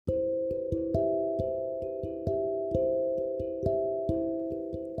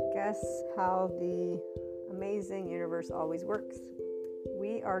how the amazing universe always works.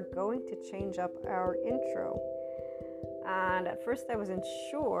 We are going to change up our intro. And at first I wasn't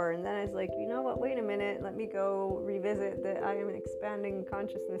sure, and then I was like, you know what, wait a minute, let me go revisit the I am an expanding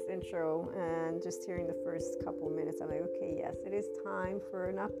consciousness intro. And just hearing the first couple minutes, I'm like, okay, yes, it is time for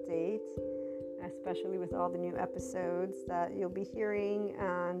an update, especially with all the new episodes that you'll be hearing,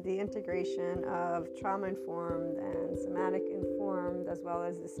 and the integration of trauma-informed and somatic-informed, as well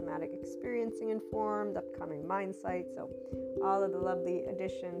as the somatic experiencing informed, upcoming mind sight. So all of the lovely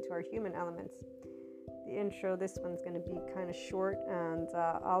addition to our human elements. The intro, this one's going to be kind of short, and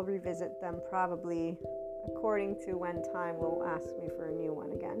I'll revisit them probably according to when time will ask me for a new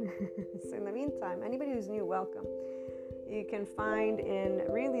one again. So in the meantime, anybody who's new, welcome. You can find in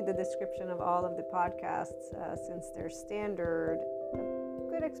really the description of all of the podcasts, since they're standard, a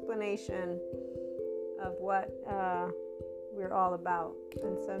good explanation of what we're all about.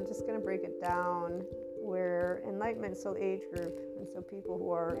 And so I'm just going to break it down. We're Enlightenment Soul Age Group, and so people who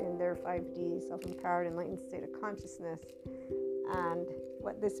are in their 5D, self-empowered, enlightened state of consciousness. And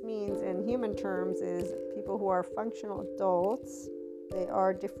what this means in human terms is people who are functional adults. They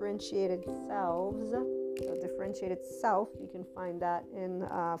are differentiated selves. So differentiated self, you can find that in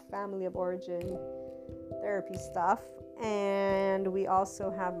family of origin therapy stuff. And we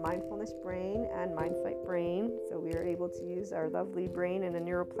also have mindfulness brain and mind fight brain. So we are able to use our lovely brain in a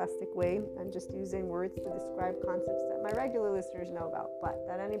neuroplastic way, and just using words to describe concepts that my regular listeners know about, but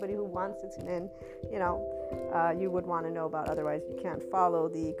that anybody who wants to tune in, you would want to know about. Otherwise, you can't follow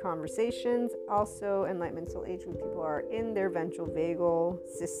the conversations. Also, Enlightenment Soul Age Group people are in their ventral vagal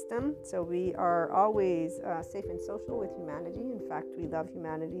system. So we are always safe and social with humanity. In fact, we love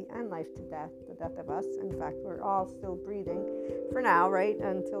humanity and life to death, the death of us. In fact, we're all still breathing for now, right?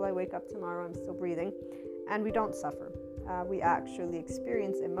 Until I wake up tomorrow, I'm still breathing. And we don't suffer. We actually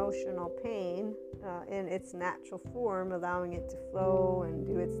experience emotional pain in its natural form, allowing it to flow and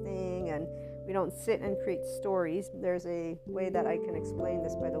do its thing. And we don't sit and create stories. There's a way that I can explain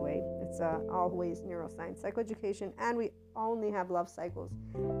this, by the way. It's always neuroscience, psychoeducation, and we only have love cycles.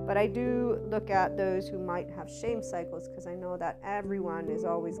 But I do look at those who might have shame cycles, because I know that everyone is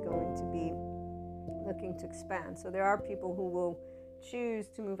always going to be looking to expand. So there are people who will choose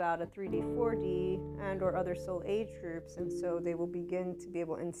to move out of 3D, 4D, and or other soul age groups, and so they will begin to be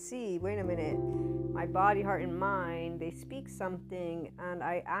able and see, wait a minute, my body, heart, and mind, they speak something, and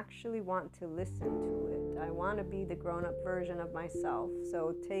I actually want to listen to it. I want to be the grown-up version of myself.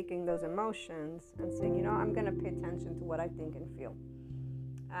 So taking those emotions and saying, I'm going to pay attention to what I think and feel.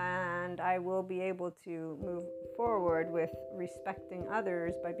 And I will be able to move forward with respecting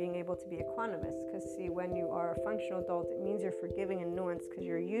others by being able to be equanimous. Because see, when you are a functional adult, it means you're forgiving and nuanced, because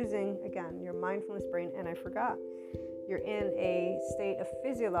you're using, again, your mindfulness brain. And I forgot, you're in a state of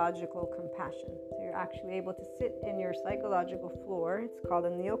physiological compassion. So you're actually able to sit in your psychological floor. It's called a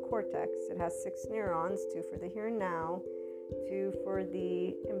neocortex. It has 6 neurons, 2 for the here and now, 2 for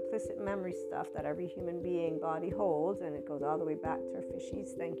the implicit memory stuff that every human being body holds, and it goes all the way back to our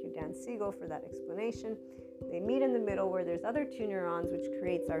fishies. Thank you, Dan Siegel, for that explanation. They meet in the middle where there's other 2 neurons, which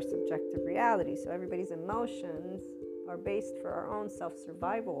creates our subjective reality. So everybody's emotions are based for our own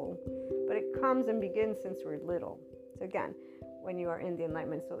self-survival, but it comes and begins since we're little. So again, when you are in the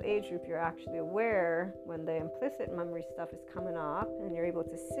Enlightenment Soul Age Group, you're actually aware when the implicit memory stuff is coming up, and you're able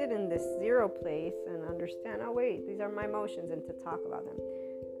to sit in this zero place and understand, oh wait, these are my emotions, and to talk about them.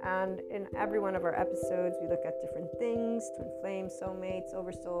 And in every one of our episodes, we look at different things: twin flames, soulmates,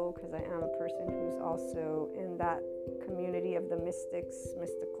 oversoul, because I am a person who's also in that community of the mystics,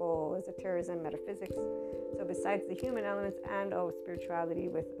 mystical, esotericism, metaphysics. So besides the human elements and spirituality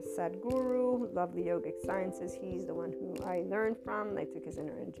with Sadhguru, lovely yogic sciences, he's the one who I learned from. I took his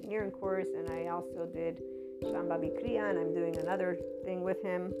inner engineering course, and I also did Shambhavi Kriya, and I'm doing another thing with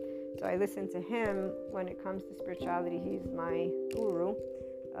him. So I listen to him when it comes to spirituality. He's my guru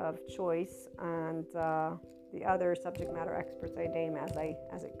of choice, and the other subject matter experts I name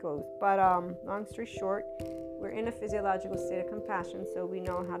as it goes. But long story short, we're in a physiological state of compassion, so we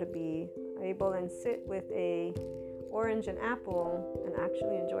know how to be able and sit with a orange and apple and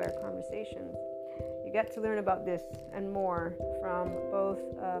actually enjoy our conversations. You get to learn about this and more from both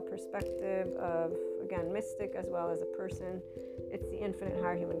a perspective of, again, mystic as well as a person. It's the infinite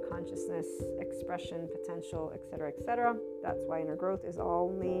higher human consciousness, expression, potential, etc., etc. That's why inner growth is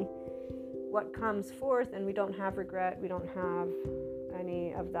only what comes forth, and we don't have regret. We don't have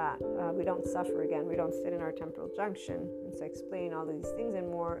any of that. We don't suffer again. We don't sit in our temporal junction. And so I explain all of these things and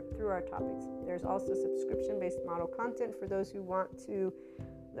more through our topics. There's also subscription-based model content for those who want to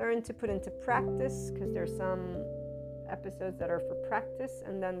learn to put into practice, because there's some episodes that are for practice,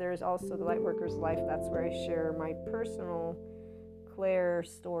 and then there's also the Lightworker's Life. That's where I share my personal Claire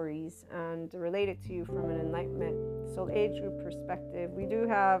stories and relate it to you from an enlightenment soul age group perspective. We do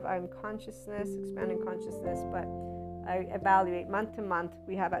have consciousness, expanding consciousness, but I evaluate month to month.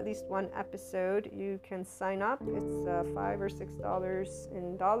 We have at least one episode. You can sign up. It's $5 or $6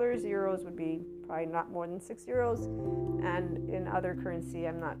 in dollars. Euros would be probably not more than €6, and in other currency,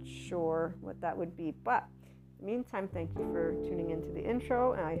 I'm not sure what that would be. But in the meantime, thank you for tuning into the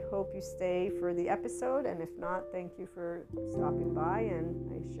intro, and I hope you stay for the episode. And if not, thank you for stopping by,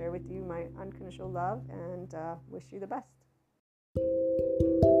 and I share with you my unconditional love and wish you the best.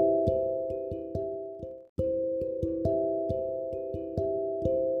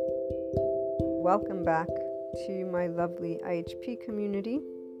 Welcome back to my lovely IHP community.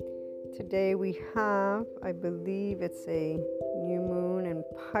 Today we have, I believe it's a new moon in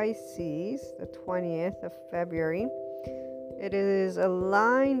Pisces, the 20th of February. It is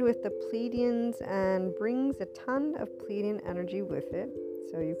aligned with the Pleiadians and brings a ton of Pleiadian energy with it.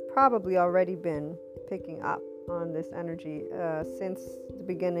 So you've probably already been picking up on this energy since the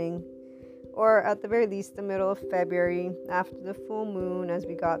beginning, or at the very least the middle of February, after the full moon, as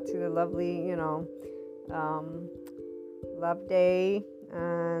we got to the lovely, love day.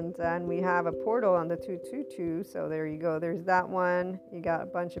 And then we have a portal on the 222. So there you go. There's that one. You got a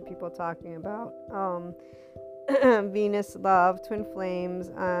bunch of people talking about Venus, love, twin flames.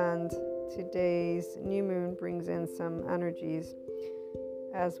 And today's new moon brings in some energies,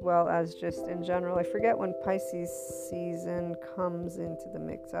 as well as just in general. I forget when Pisces season comes into the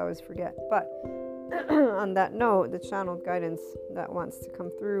mix. I always forget. But on that note, the channeled guidance that wants to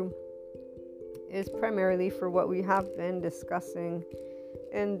come through is primarily for what we have been discussing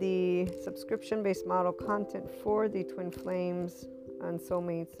in the subscription-based model content for the twin flames and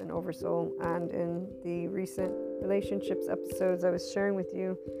soulmates and oversoul, and in the recent relationships episodes I was sharing with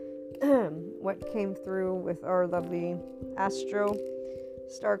you what came through with our lovely Astro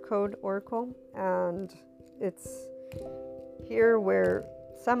Star Code Oracle. And it's here where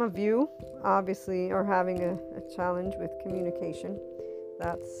some of you obviously are having a challenge with communication.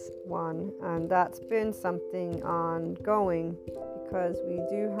 That's one, and that's been something ongoing, because we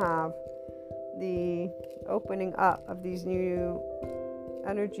do have the opening up of these new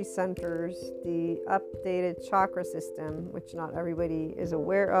energy centers, the updated chakra system, which not everybody is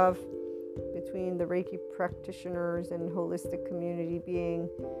aware of, between the Reiki practitioners and holistic community being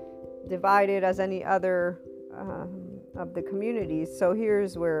divided as any other of the communities. So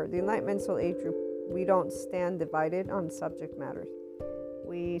here's where the Enlightenment Soul Age Group, we don't stand divided on subject matters.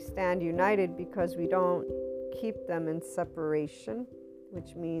 We stand united because we don't keep them in separation,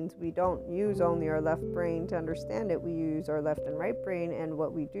 which means we don't use only our left brain to understand it. We use our left and right brain, and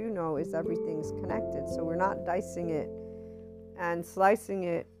what we do know is everything's connected. So we're not dicing it and slicing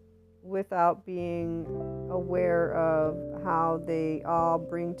it without being aware of how they all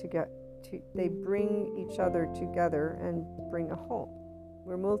bring each other together and bring a whole.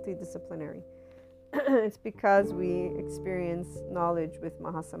 We're multidisciplinary. It's because we experience knowledge with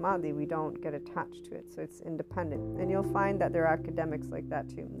Mahasamadhi. We don't get attached to it, so it's independent. And you'll find that there are academics like that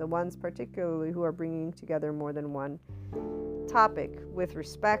too, the ones particularly who are bringing together more than one topic with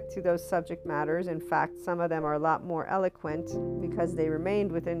respect to those subject matters. In fact, some of them are a lot more eloquent because they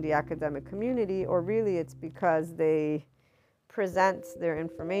remained within the academic community, or really it's because they present their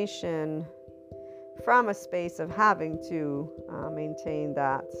information from a space of having to maintain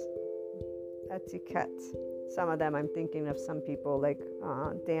that etiquette. Some of them, I'm thinking of some people like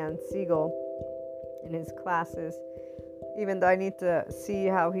Dan Siegel in his classes, even though I need to see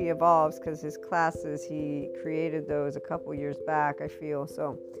how he evolves, because his classes, he created those a couple years back, I feel.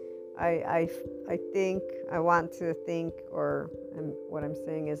 So I think, I want to think, or what I'm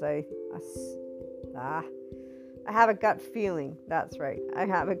saying is I have a gut feeling, that's right. I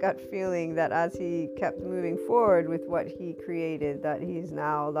have a gut feeling that as he kept moving forward with what he created, that he's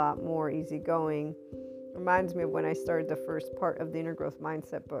now a lot more easygoing. Reminds me of when I started the first part of the Inner Growth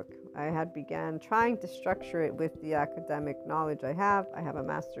Mindset book. I had began trying to structure it with the academic knowledge I have. I have a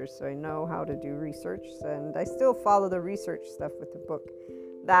master's, so I know how to do research, and I still follow the research stuff with the book.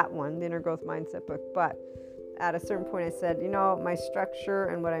 That one, the Inner Growth Mindset book. But at a certain point I said, my structure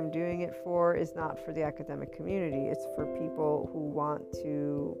and what I'm doing it for is not for the academic community. It's for people who want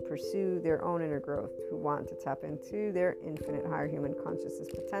to pursue their own inner growth, who want to tap into their infinite higher human consciousness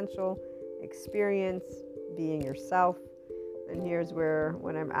potential, experience being yourself. And here's where,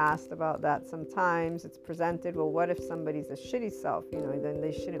 when I'm asked about that, sometimes it's presented, well, what if somebody's a shitty self? Then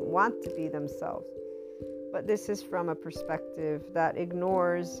they shouldn't want to be themselves. But this is from a perspective that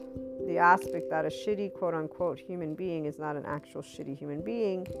ignores the aspect that a shitty, quote unquote, human being is not an actual shitty human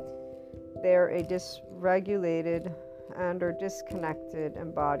being. They're a dysregulated and or disconnected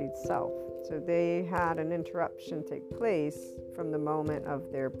embodied self. So they had an interruption take place from the moment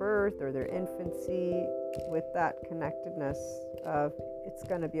of their birth or their infancy with that connectedness of it's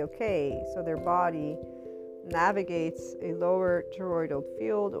going to be okay. So their body navigates a lower toroidal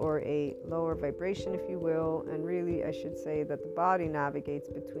field or a lower vibration, if you will, and really I should say that the body navigates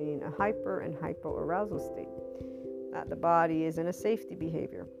between a hyper and hypoarousal state, that the body is in a safety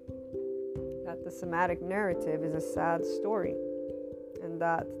behavior, that the somatic narrative is a sad story, and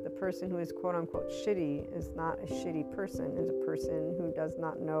that the person who is quote unquote shitty is not a shitty person, is a person who does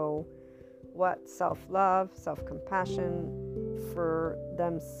not know what self-love, self-compassion for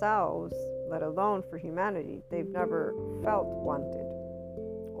themselves, let alone for humanity. They've never felt wanted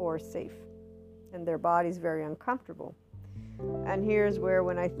or safe, and their body's very uncomfortable. And here's where,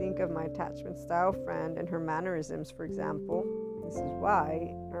 when I think of my attachment style friend and her mannerisms, for example, this is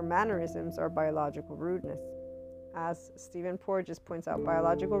why her mannerisms are biological rudeness. As Stephen Porges points out,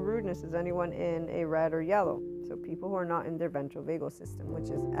 biological rudeness is anyone in a red or yellow. So people who are not in their ventral vagal system, which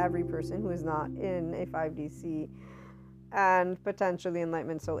is every person who is not in a 5DC and potentially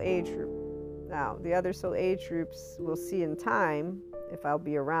Enlightenment Soul Age group. Now, the other soul age groups we'll see in time, if I'll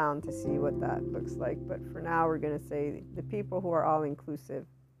be around to see what that looks like. But for now, we're going to say the people who are all inclusive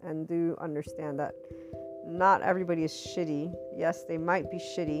and do understand that not everybody is shitty. Yes, they might be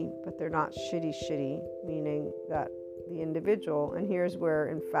shitty, but they're not shitty, meaning that the individual, and here's where,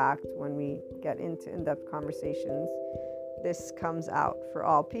 in fact, when we get into in-depth conversations, this comes out for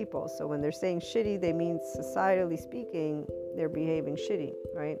all people. So when they're saying shitty, they mean, societally speaking, they're behaving shitty,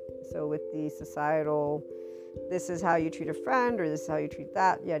 right? So with the societal, this is how you treat a friend, or this is how you treat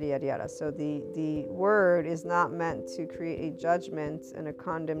that, yada, yada, yada. So the word is not meant to create a judgment and a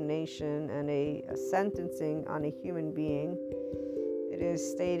condemnation and a sentencing on a human being. It is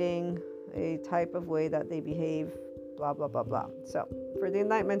stating a type of way that they behave, blah, blah, blah, blah. So for the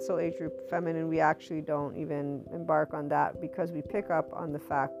Enlightenment Soul Age group feminine, we actually don't even embark on that, because we pick up on the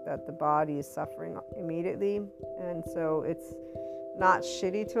fact that the body is suffering immediately. And so it's not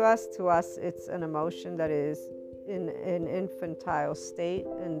shitty to us. To us, it's an emotion that is in an infantile state,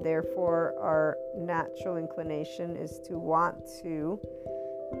 and therefore our natural inclination is to want to.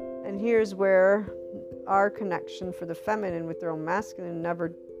 And here's where our connection for the feminine with their own masculine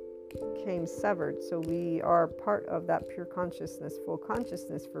never came severed. So we are part of that pure consciousness, full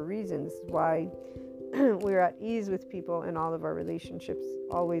consciousness, for reasons why we're at ease with people, and all of our relationships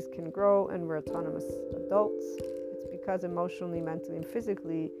always can grow, and we're autonomous adults. It's because emotionally, mentally, and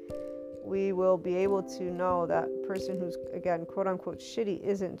physically we will be able to know that person who's, again, quote unquote shitty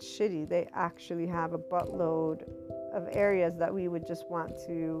isn't shitty. They actually have a buttload of areas that we would just want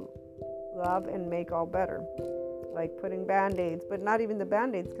to love and make all better, like putting band-aids, but not even the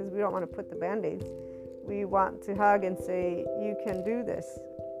band-aids, because we don't want to put the band-aids. We want to hug and say, you can do this,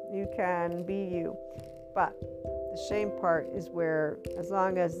 you can be you. But the shame part is where, as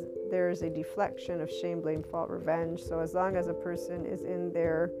long as there's a deflection of shame, blame, fault, revenge, so as long as a person is in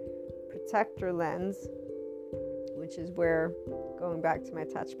their protector lens, which is where, going back to my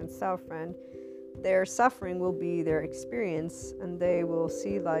attachment style friend, their suffering will be their experience, and they will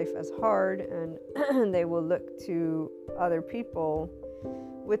see life as hard, and they will look to other people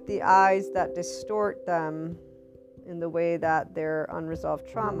with the eyes that distort them in the way that their unresolved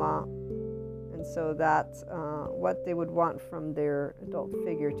trauma, and so that what they would want from their adult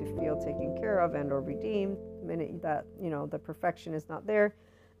figure to feel taken care of and or redeemed, the minute that, you know, the perfection is not there,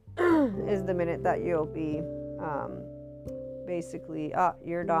 is the minute that you'll be basically,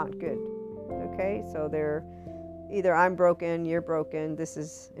 you're not good. Okay, so they're either I'm broken, you're broken. This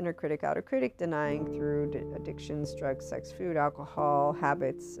is inner critic, outer critic, denying through addictions, drugs, sex, food, alcohol,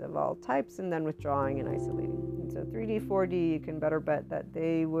 habits of all types, and then withdrawing and isolating. And so 3D, 4D, you can better bet that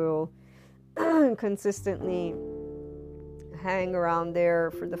they will consistently hang around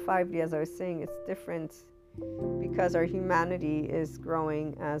there. For the 5D, as I was saying, it's different, because our humanity is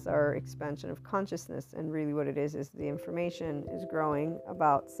growing as our expansion of consciousness, and really what it is the information is growing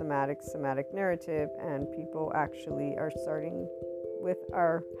about somatic narrative, and people actually are starting, with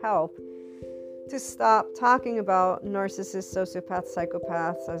our help, to stop talking about narcissists, sociopaths,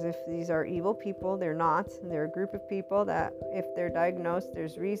 psychopaths as if these are evil people. They're not. They're a group of people that, if they're diagnosed,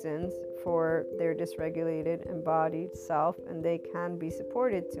 there's reasons for their dysregulated embodied self, and they can be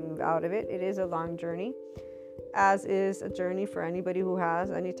supported to move out of it. It is a long journey, as is a journey for anybody who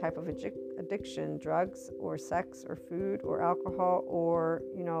has any type of addiction addiction, drugs or sex or food or alcohol or,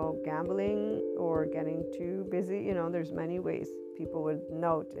 gambling or getting too busy. There's many ways people would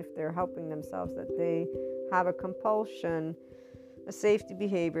note if they're helping themselves that they have a compulsion, a safety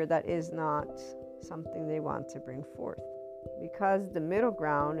behavior that is not something they want to bring forth. Because the middle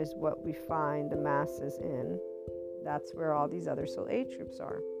ground is what we find the masses in, that's where all these other soul age groups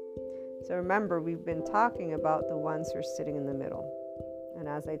are. So remember, we've been talking about the ones who are sitting in the middle. And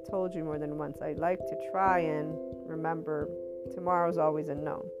as I told you more than once, I'd like to try and remember tomorrow's always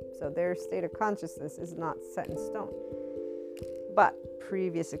unknown. So their state of consciousness is not set in stone. But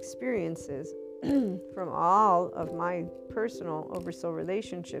previous experiences from all of my personal oversoul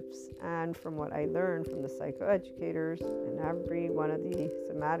relationships and from what I learned from the psychoeducators and every one of the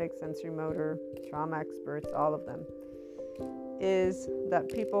somatic, sensory motor, trauma experts, all of them, is that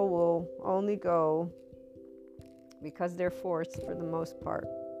people will only go because they're forced for the most part.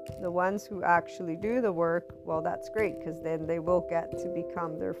 The ones who actually do the work, well, that's great, because then they will get to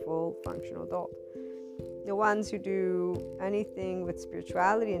become their full functional adult. The ones who do anything with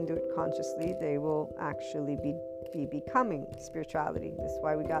spirituality and do it consciously, they will actually be becoming spirituality. This is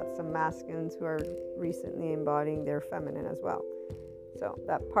why we got some masculines who are recently embodying their feminine as well. So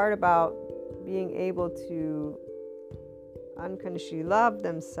that part about being able to unconsciously love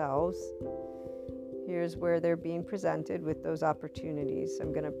themselves, here's where they're being presented with those opportunities.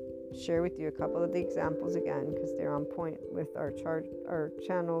 I'm going to share with you a couple of the examples again because they're on point with our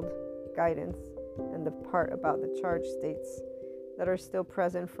channeled guidance and the part about the charge states that are still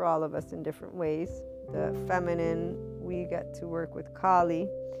present for all of us in different ways. The feminine, we get to work with Kali,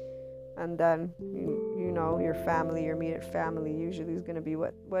 and then your family, your immediate family usually is going to be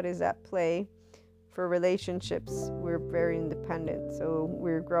what is at play. For relationships, we're very independent, so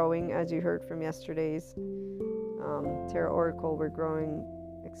we're growing, as you heard from yesterday's Tarot Oracle, we're growing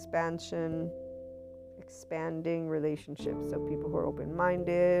expanding relationships. So people who are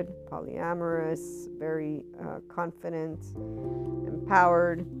open-minded, polyamorous, very confident,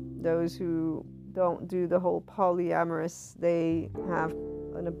 empowered. Those who don't do the whole polyamorous, they have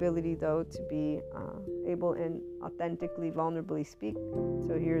an ability, though, to be able and authentically, vulnerably speak.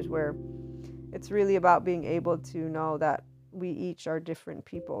 So here's where it's really about being able to know that we each are different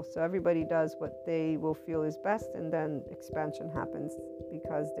people. So everybody does what they will feel is best, and then expansion happens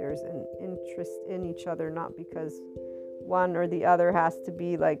because there's an interest in each other, not because one or the other has to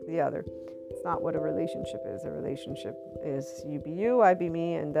be like the other. It's not what a relationship is. A relationship is you be you, I be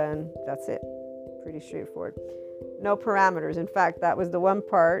me, and then that's it. Pretty straightforward. No parameters. In fact, that was the one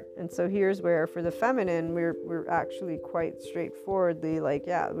part. And so here's where for the feminine, we're actually quite straightforwardly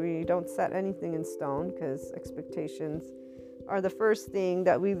we don't set anything in stone, because expectations are the first thing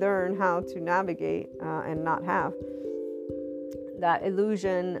that we learn how to navigate and not have. That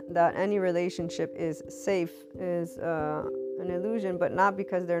illusion that any relationship is safe is an illusion, but not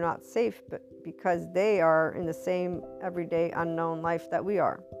because they're not safe, but because they are in the same everyday unknown life that we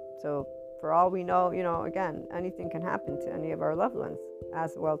are. So for all we know, again, anything can happen to any of our loved ones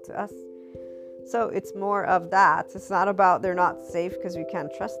as well to us. So it's more of that. It's not about they're not safe because we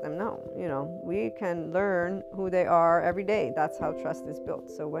can't trust them. No, we can learn who they are every day. That's how trust is built.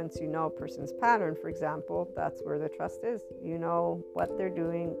 So once you know a person's pattern, for example, that's where the trust is. You know what they're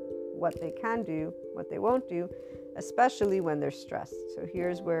doing, what they can do, what they won't do, especially when they're stressed. So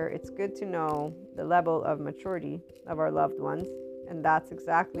here's where it's good to know the level of maturity of our loved ones. And that's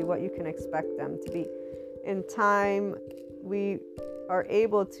exactly what you can expect them to be. In time, we are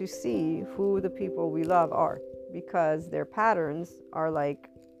able to see who the people we love are, because their patterns are like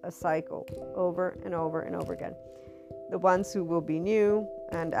a cycle over and over and over again. The ones who will be new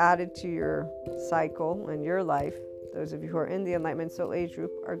and added to your cycle and your life, those of you who are in the Enlightenment Soul Age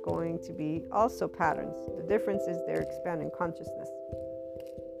group, are going to be also patterns. The difference is they're expanding consciousness.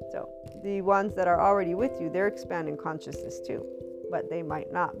 So the ones that are already with you, they're expanding consciousness too, but they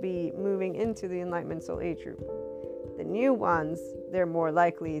might not be moving into the Enlightenment Soul Age group. The new ones, they're more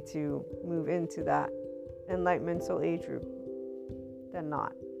likely to move into that Enlightenment Soul Age group than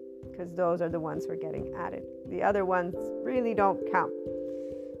not, because those are the ones who are getting added. The other ones really don't count.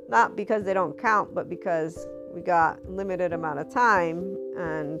 Not because they don't count, but because we got limited amount of time,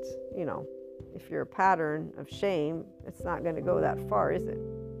 and if you're a pattern of shame, it's not going to go that far, is it?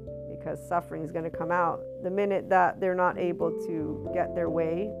 Because suffering is going to come out the minute that they're not able to get their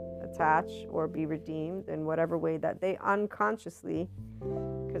way, attach, or be redeemed in whatever way that they unconsciously,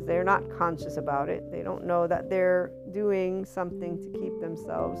 because they're not conscious about it, they don't know that they're doing something to keep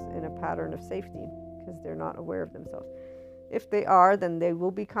themselves in a pattern of safety, because they're not aware of themselves. If they are, then they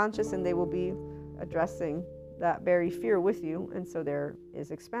will be conscious and they will be addressing that very fear with you, and so there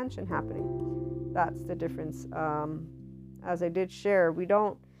is expansion happening. That's the difference. As I did share, we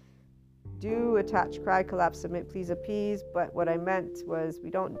don't do attach, cry, collapse, submit, please, appease, but what I meant was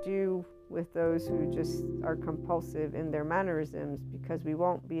we don't do with those who just are compulsive in their mannerisms, because we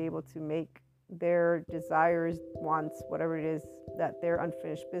won't be able to make their desires, wants, whatever it is, that their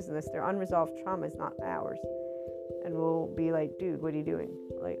unfinished business, their unresolved trauma is not ours. And we'll be like, dude, what are you doing?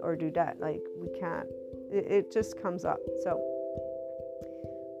 Like, or do that. Like, we can't. It just comes up. So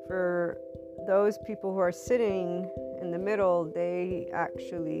for those people who are sitting in the middle, they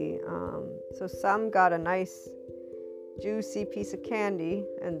actually, so some got a nice juicy piece of candy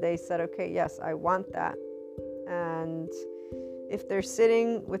and they said, okay, yes, I want that. And if they're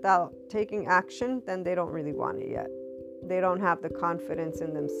sitting without taking action, then they don't really want it yet. They don't have the confidence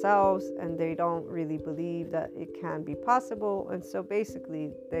in themselves, and they don't really believe that it can be possible. And so basically,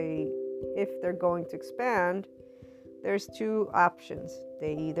 if they're going to expand, there's two options.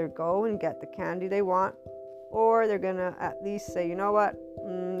 They either go and get the candy they want, or they're going to at least say, you know what?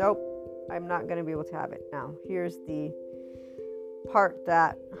 Nope, I'm not going to be able to have it. Now, here's the part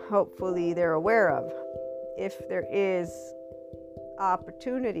that hopefully they're aware of. If there is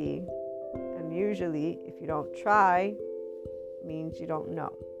opportunity, and usually if you don't try, means you don't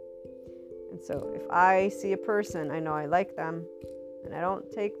know. And so if I see a person, I know I like them, and I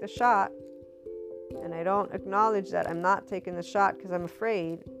don't take the shot, and I don't acknowledge that I'm not taking the shot because I'm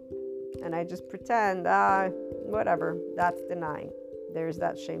afraid, and I just pretend, whatever, that's denying. There's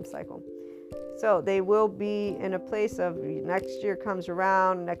that shame cycle. So they will be in a place of, next year comes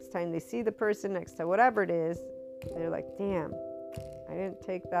around, next time they see the person, next time whatever it is, they're like, damn, I didn't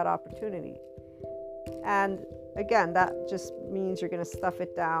take that opportunity. And again, that just means you're going to stuff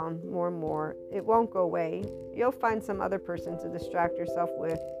it down more and more. It won't go away. You'll find some other person to distract yourself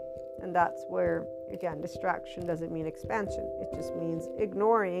with. And that's where, again, distraction doesn't mean expansion. It just means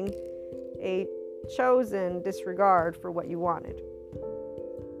ignoring a chosen disregard for what you wanted.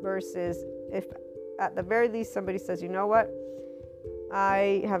 Versus if at the very least somebody says, you know what?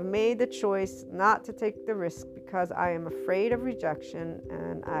 I have made the choice not to take the risk because I am afraid of rejection,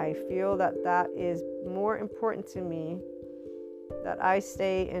 and I feel that that is more important to me, that I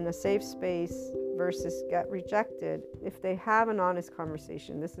stay in a safe space versus get rejected. If they have an honest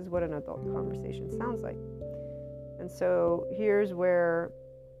conversation, this is what an adult conversation sounds like. And so here's where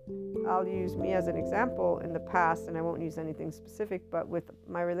I'll use me as an example in the past, and I won't use anything specific, but with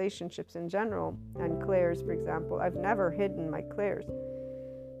my relationships in general, and Claire's, for example, I've never hidden my Claire's.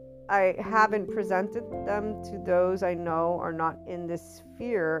 I haven't presented them to those I know are not in this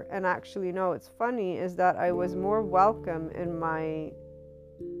sphere. And actually, no, it's funny is that I was more welcome in my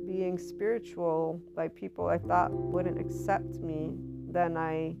being spiritual by people I thought wouldn't accept me than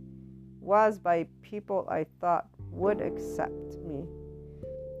I was by people I thought would accept me.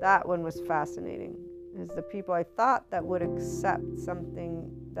 That one was fascinating, is the people I thought that would accept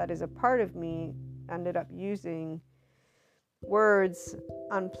something that is a part of me ended up using words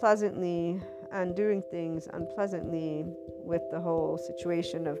unpleasantly and doing things unpleasantly with the whole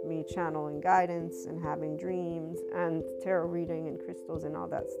situation of me channeling guidance and having dreams and tarot reading and crystals and all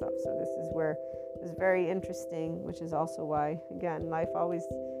that stuff. So this is where it's very interesting, which is also why, again, life always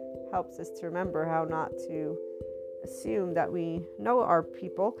helps us to remember how not to assume that we know our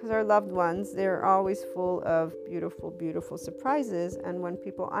people, because our loved ones, they're always full of beautiful, beautiful surprises. And when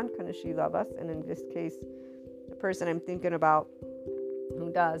people unconditionally love us, and in this case, the person I'm thinking about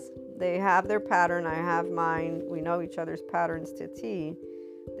who does, they have their pattern, I have mine, we know each other's patterns to a T.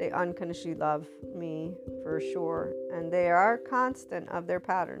 They unconditionally love me for sure, and they are constant of their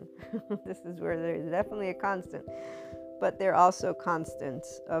pattern. This is where they're definitely a constant, but they're also constant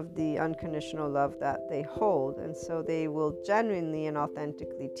of the unconditional love that they hold. And so they will genuinely and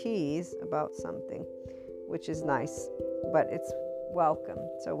authentically tease about something, which is nice, but it's welcome.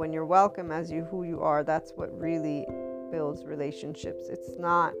 So when you're welcome as who you are, that's what really builds relationships. It's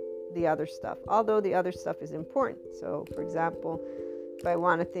not the other stuff, although the other stuff is important. So for example, if I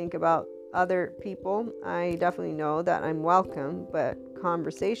want to think about other people, I definitely know that I'm welcome, but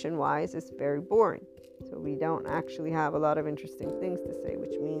conversation wise it's very boring. So we don't actually have a lot of interesting things to say,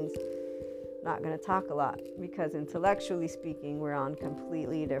 which means not going to talk a lot, because intellectually speaking, we're on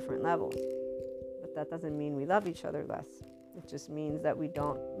completely different levels. But that doesn't mean we love each other less. It just means that we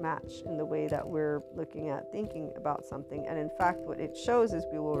don't match in the way that we're looking at thinking about something. And in fact, what it shows is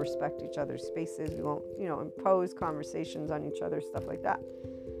we will respect each other's spaces. We won't, impose conversations on each other, stuff like that.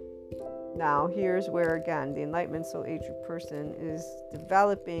 Now, here's where, again, the Enlightenment Soul Age Group person is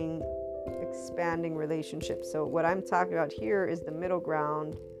developing expanding relationships. So what I'm talking about here is the middle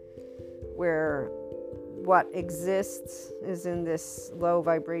ground, where what exists is in this low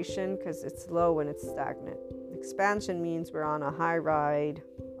vibration because it's low when it's stagnant. Expansion means we're on a high ride,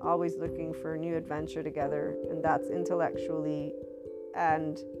 always looking for a new adventure together, and that's intellectually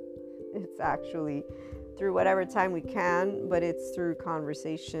and it's actually through whatever time we can, but it's through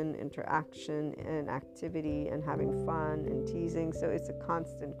conversation, interaction, and activity, and having fun and teasing. So it's a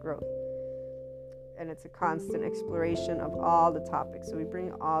constant growth. And it's a constant exploration of all the topics. So we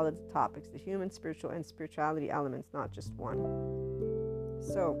bring all of the topics, the human, spiritual, and spirituality elements, not just one.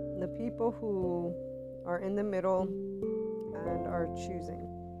 So the people who are in the middle and are choosing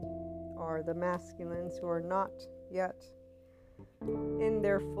are the masculines who are not yet in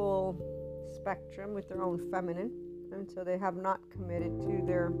their full spectrum with their own feminine, and so they have not committed to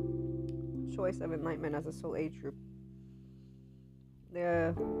their choice of enlightenment as a soul age group.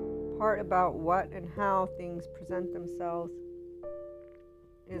 The part about what and how things present themselves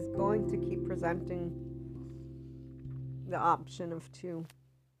is going to keep presenting the option of two,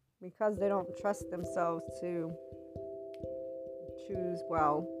 because they don't trust themselves to choose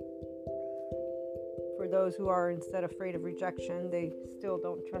well. For those who are instead afraid of rejection, they still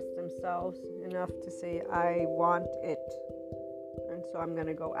don't trust themselves enough to say, I want it, and so I'm going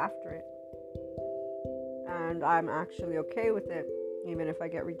to go after it. And I'm actually okay with it, even if I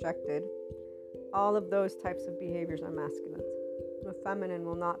get rejected. All of those types of behaviors are masculines. The feminine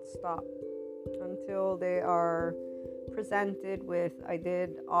will not stop until they are presented with, I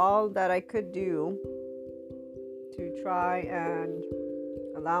did all that I could do to try and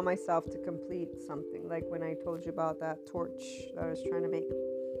allow myself to complete something, like when I told you about that torch that I was trying to make.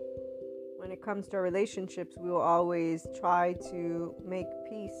 When it comes to our relationships, we will always try to make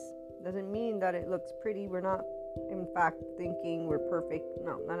peace. Doesn't mean that it looks pretty. We're not, in fact, thinking we're perfect.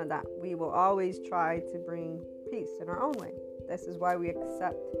 No, none of that. We will always try to bring peace in our own way. This is why we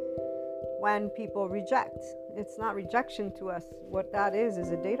accept when people reject. It's not rejection to us. What that is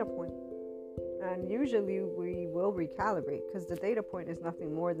a data point. And usually we will recalibrate, because the data point is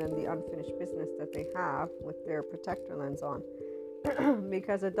nothing more than the unfinished business that they have with their protector lens on.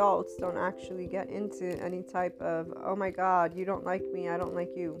 Because adults don't actually get into any type of, oh my God, you don't like me, I don't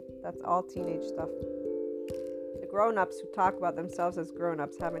like you. That's all teenage stuff. The grown-ups who talk about themselves as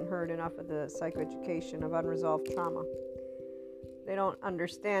grown-ups haven't heard enough of the psychoeducation of unresolved trauma. They don't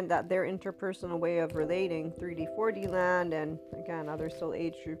understand that their interpersonal way of relating 3D, 4D land, and again, other soul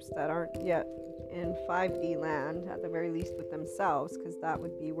age groups that aren't yet in 5D land, at the very least with themselves, because that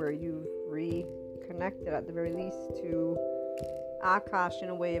would be where you've reconnected at the very least to Akash in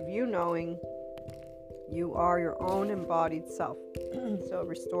a way of you knowing you are your own embodied self. So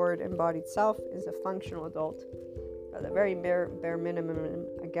restored embodied self is a functional adult. At the very bare minimum,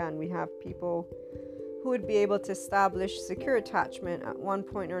 again, we have people who would be able to establish secure attachment at one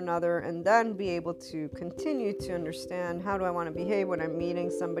point or another, and then be able to continue to understand, how do I want to behave when I'm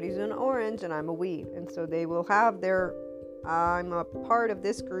meeting somebody who's an orange and I'm a we. And so they will have their, I'm a part of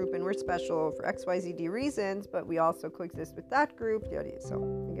this group and we're special for XYZD reasons, but we also coexist with that group.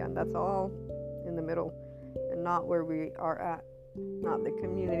 So again, that's all in the middle and not where we are at, not the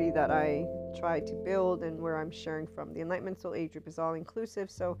community that I try to build and where I'm sharing from. The Enlightenment Soul Age group is all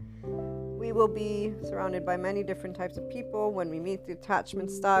inclusive, so we will be surrounded by many different types of people. When we meet the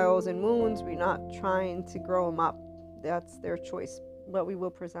attachment styles and wounds, we're not trying to grow them up. That's their choice. But we will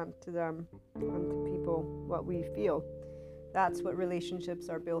present to them and to people what we feel. That's what relationships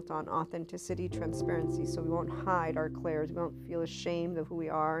are built on: authenticity, transparency. So we won't hide our clairs. We won't feel ashamed of who we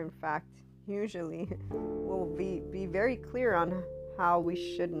are. In fact, usually we'll be very clear on how we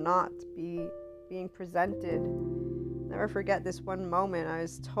should not be being presented. Never forget this one moment. I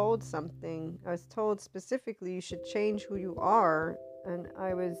was told something. I was told specifically, you should change who you are. And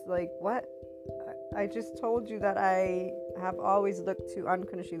I was like, what? I just told you that I have always looked to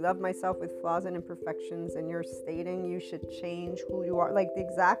unconditionally love myself with flaws and imperfections, and you're stating you should change who you are. Like, the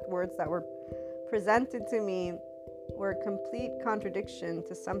exact words that were presented to me were a complete contradiction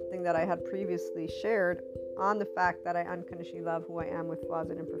to something that I had previously shared on the fact that I unconditionally love who I am with flaws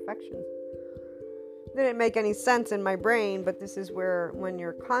and imperfections. Didn't make any sense in my brain, but this is where, when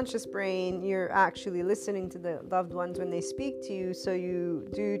your conscious brain, you're actually listening to the loved ones when they speak to you, so you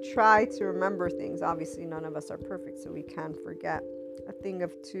do try to remember things. Obviously, none of us are perfect, so we can forget a thing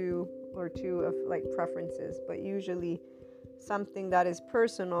of two of like preferences, but usually something that is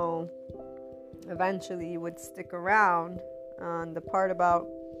personal eventually would stick around. The part about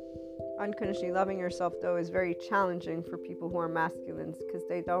unconditionally loving yourself, though, is very challenging for people who are masculines, because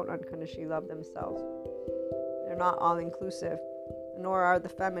they don't unconditionally love themselves. They're not all inclusive, nor are the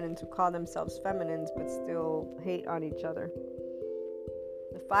feminines who call themselves feminines but still hate on each other.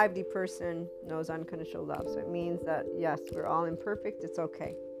 The 5D person knows unconditional love. So it means that, yes, we're all imperfect. It's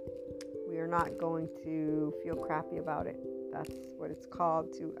okay. We are not going to feel crappy about it. That's what it's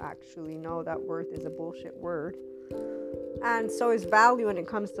called, to actually know that worth is a bullshit word. And so is value when it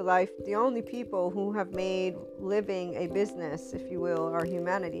comes to life. The only people who have made living a business, if you will, are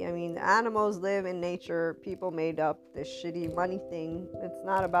humanity. I mean, the animals live in nature. People made up this shitty money thing. It's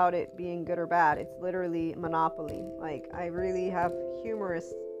not about it being good or bad. It's literally monopoly. Like, I really have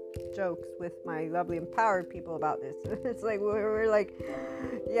humorous jokes with my lovely empowered people about this. It's like we're like,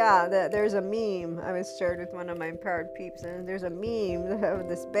 yeah, there's a meme I was shared with one of my empowered peeps, and there's a meme of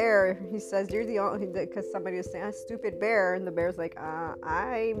this bear. He says, you're the only, because somebody was saying, a stupid bear, and the bear's like,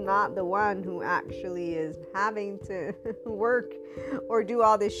 I'm not the one who actually is having to work or do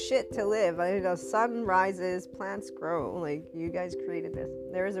all this shit to live. The sun rises, plants grow. Like, you guys created this.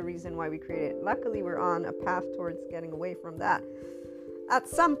 There is a reason why we created it. Luckily, we're on a path towards getting away from that at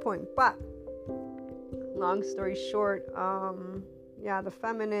some point. But long story short, the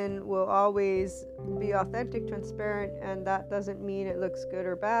feminine will always be authentic, transparent, and that doesn't mean it looks good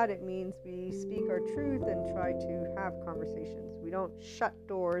or bad. It means we speak our truth and try to have conversations. We don't shut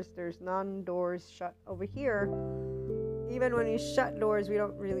doors. There's none doors shut over here. Even when you shut doors, we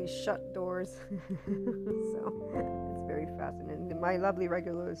don't really shut doors. So it's very fascinating. My lovely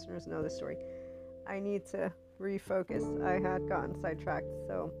regular listeners know the story. I need to refocus. I had gotten sidetracked,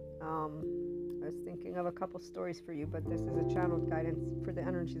 so I was thinking of a couple stories for you, but this is a channeled guidance for the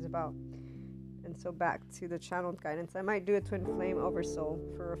energies about. And so back to the channeled guidance. I might do a twin flame oversoul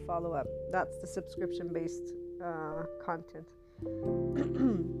for a follow-up. That's the subscription-based content.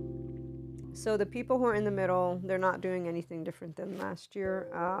 So the people who are in the middle, they're not doing anything different than last year.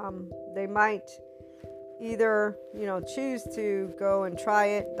 They might either, choose to go and try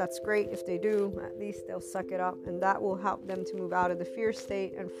it. That's great. If they do, at least they'll suck it up, and that will help them to move out of the fear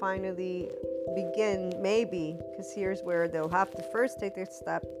state and finally begin, maybe, because here's where they'll have to first take their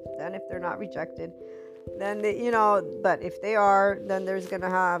step. Then if they're not rejected, then they, but if they are, then there's going to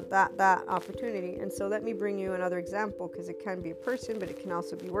have that opportunity. And so let me bring you another example, because it can be a person, but it can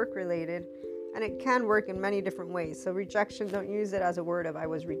also be work related. And it can work in many different ways. So rejection, don't use it as a word of I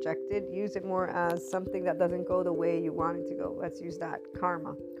was rejected. Use it more as something that doesn't go the way you want it to go. Let's use that.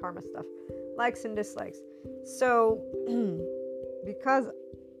 Karma stuff. Likes and dislikes. So because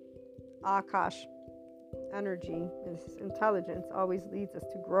Akash energy, this intelligence, always leads us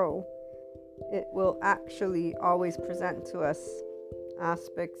to grow, it will actually always present to us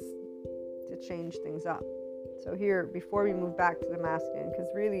aspects to change things up. So here, before we move back to the masculine, because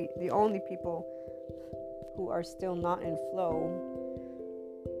really the only people who are still not in flow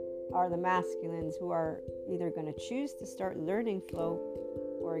are the masculines, who are either going to choose to start learning flow,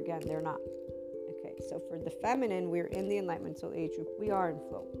 or again, they're not. Okay, so for the feminine, we're in the Enlightenment Soul Age group. We are in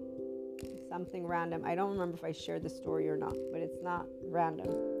flow. Something random. I don't remember if I shared the story or not, but it's not random.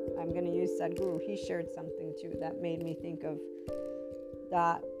 I'm going to use Sadhguru. He shared something too that made me think of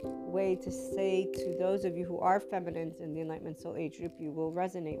that way to say to those of you who are feminines in the Enlightenment Soul Age group, you will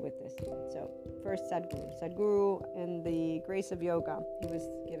resonate with this. So first, Sadhguru in the Grace of Yoga, he was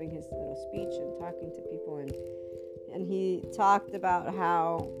giving his little speech and talking to people, and he talked about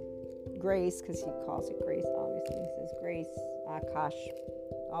how grace, because he calls it grace, obviously, he says grace, Akash,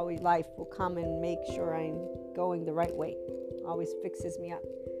 always life will come and make sure I'm going the right way, always fixes me up.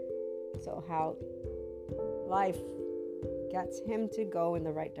 So how life gets him to go in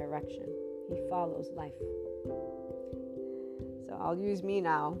the right direction. He follows life. So I'll use me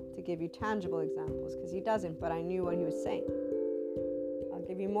now to give you tangible examples, because he doesn't, but I knew what he was saying. I'll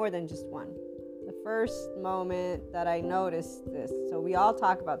give you more than just one. The first moment that I noticed this, so we all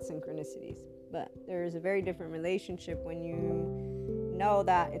talk about synchronicities, but there's a very different relationship when you know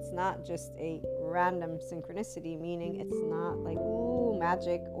that it's not just a random synchronicity, meaning it's not like, ooh,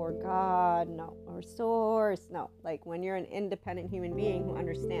 magic or God, no, or source, no. Like when you're an independent human being who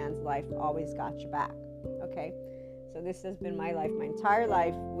understands life always got your back, okay? So this has been my life, my entire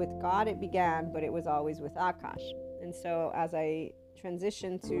life. With God it began, but it was always with Akash. And so as I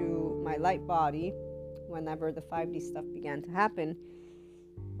transitioned to my light body, whenever the 5D stuff began to happen,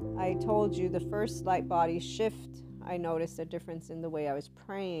 I told you the first light body shift, I noticed a difference in the way I was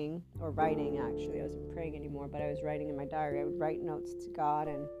praying, or writing actually. I wasn't praying anymore, but I was writing in my diary. I would write notes to God,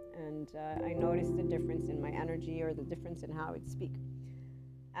 and I noticed the difference in my energy, or the difference in how I would speak.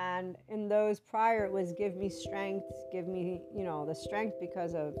 And in those prior, it was give me strength, give me, the strength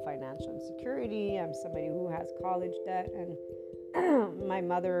because of financial insecurity. I'm somebody who has college debt, and my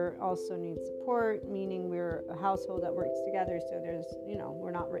mother also needs support, meaning we're a household that works together. So there's,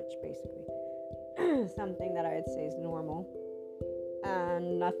 we're not rich, basically. Something that I would say is normal.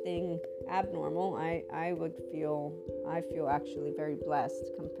 and nothing abnormal. I feel actually very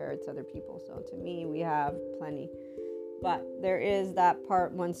blessed compared to other people. So to me, we have plenty. But there is that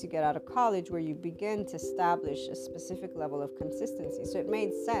part once you get out of college where you begin to establish a specific level of consistency. So it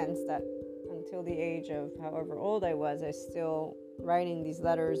made sense that until the age of however old I was still writing these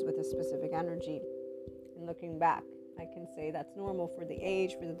letters with a specific energy. And looking back, I can say that's normal for the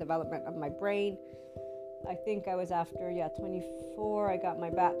age, for the development of my brain. I think I was after 24 I got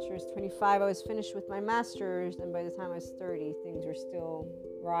my bachelor's, 25 I was finished with my master's, and by the time I was 30 things were still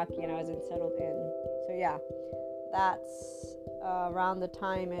rocky and I wasn't settled in. So that's around the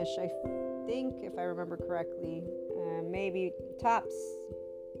time-ish, I think, if I remember correctly, maybe tops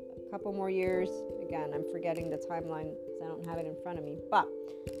a couple more years. Again, I'm forgetting the timeline because I don't have it in front of me, but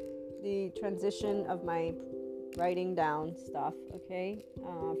the transition of my writing down stuff,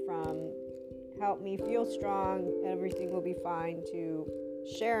 from help me feel strong, everything will be fine, to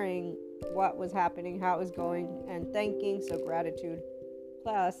sharing what was happening, how it was going, and thanking, so gratitude,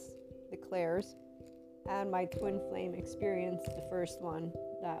 plus the Clairs and my twin flame experience, the first one,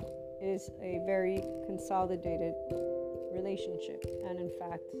 that is a very consolidated relationship. And in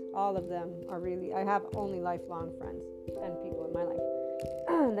fact, all of them are really, I have only lifelong friends and people in my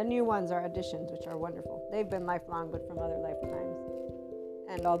life. The new ones are additions, which are wonderful. They've been lifelong, but from other lifetimes.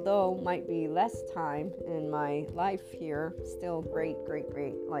 And although might be less time in my life here, still great,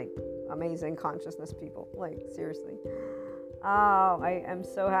 like amazing consciousness people, like seriously. Oh, I am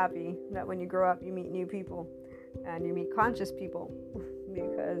so happy that when you grow up, you meet new people and you meet conscious people,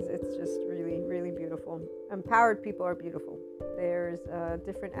 because it's just really, really beautiful. Empowered people are beautiful. There's a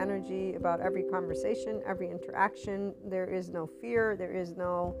different energy about every conversation, every interaction. There is no fear. There is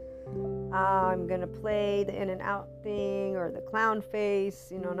no, I'm going to play the in and out thing or the clown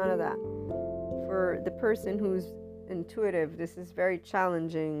face, none of that. For the person who's intuitive, this is very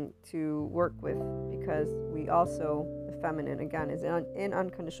challenging to work with, because we also, the feminine again, is in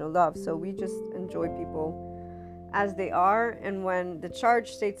unconditional love, so we just enjoy people as they are. And when the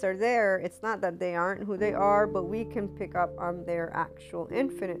charge states are there, it's not that they aren't who they are, but we can pick up on their actual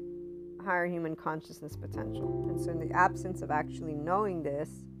infinite higher human consciousness potential. And so in the absence of actually knowing this,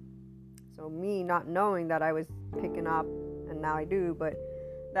 so me not knowing that I was picking up, and now I do, but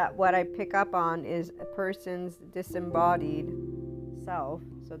that what I pick up on is a person's disembodied self,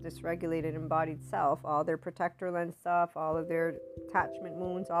 so dysregulated embodied self, all their protector lens stuff, all of their attachment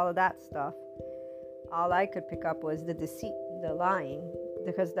wounds, all of that stuff. All I could pick up was the deceit, the lying,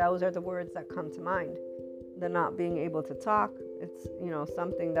 because those are the words that come to mind. The not being able to talk, it's,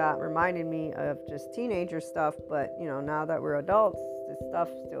 something that reminded me of just teenager stuff, but, now that we're adults, this stuff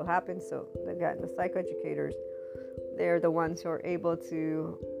still happens. So again, the psychoeducators, they're the ones who are able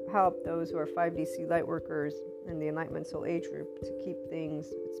to help those who are 5DC light workers in the Enlightenment Soul Age group to keep things,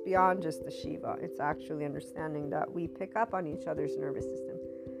 it's beyond just the Shiva. It's actually understanding that we pick up on each other's nervous system.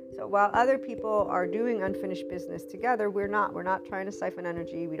 So while other people are doing unfinished business together, we're not trying to siphon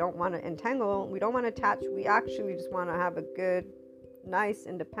energy. We don't want to entangle. We don't want to attach. We actually just want to have a good, nice,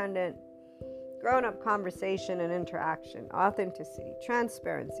 independent, grown-up conversation and interaction, authenticity,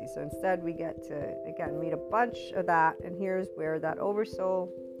 transparency. So instead we get to, again, meet a bunch of that. And here's where that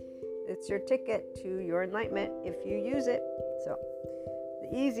oversoul, it's your ticket to your enlightenment if you use it. So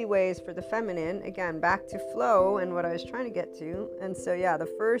the easy ways for the feminine, again, back to flow and what I was trying to get to. And so,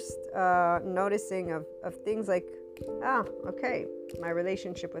 the first noticing of things like, my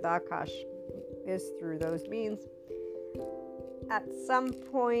relationship with Akash is through those means. At some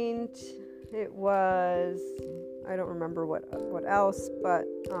point, it was, I don't remember what else, but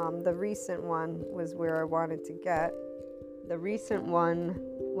the recent one was where I wanted to get. The recent one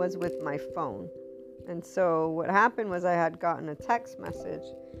was with my phone. And so what happened was I had gotten a text message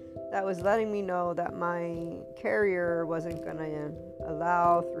that was letting me know that my carrier wasn't going to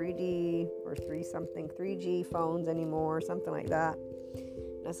allow 3D or 3G phones anymore, or something like that.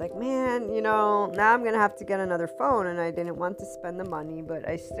 And I was like, man, now I'm going to have to get another phone. And I didn't want to spend the money, but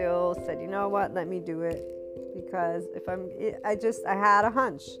I still said, you know what, let me do it. Because I had a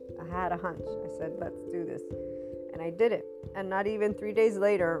hunch. I said, let's do this. And I did it. And not even 3 days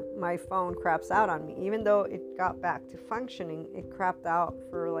later, my phone craps out on me. Even though it got back to functioning, it crapped out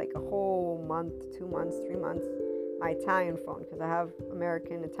for like a whole month, 2 months, 3 months. My Italian phone, because I have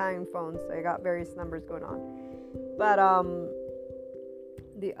American Italian phones, so I got various numbers going on. But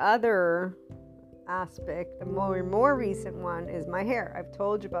the other aspect, the more recent one, is my hair. I've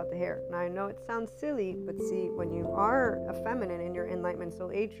told you about the hair. Now I know it sounds silly, but see, when you are a feminine in your Enlightenment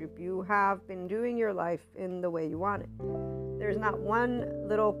Soul Age group, you have been doing your life in the way you want it. There's not one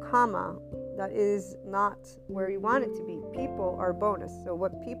little comma That is not where you want it to be. People are bonus. So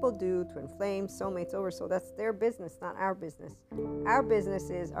what people do, twin flame, soulmates, oversoul, that's their business, not our business. Our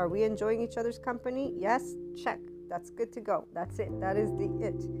business is, are we enjoying each other's company? Yes, check. That's good to go. That's it. That is the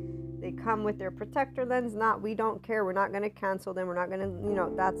it. They come with their protector lens, not we don't care. We're not going to cancel them. We're not going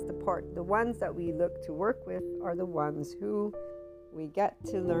to, that's the part. The ones that we look to work with are the ones who we get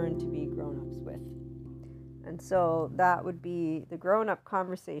to learn to be grown-ups with. And so that would be the grown-up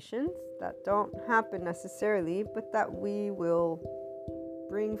conversations that don't happen necessarily, but that we will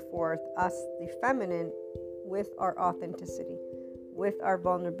bring forth us, the feminine, with our authenticity, with our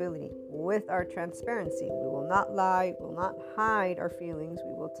vulnerability, with our transparency. We will not lie, we will not hide our feelings.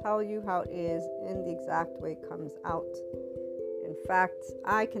 We will tell you how it is in the exact way it comes out. In fact,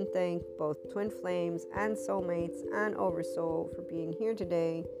 I can thank both Twin Flames and Soulmates and Oversoul for being here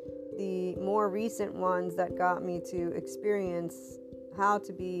today. The more recent ones that got me to experience how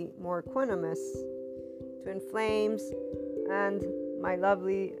to be more equanimous, Twin Flames and my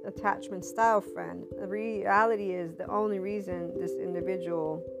lovely attachment style friend. The reality is the only reason this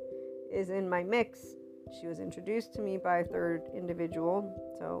individual is in my mix, she was introduced to me by a third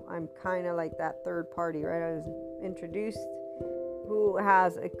individual, so I'm kind of like that third party, right? I was introduced, who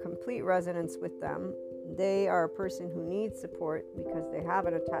has a complete resonance with them. They are a person who needs support because they have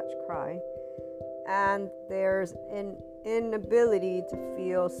an attached cry, and there's an inability to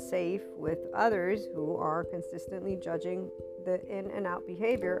feel safe with others who are consistently judging the in and out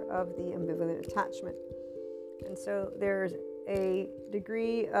behavior of the ambivalent attachment. And so there's a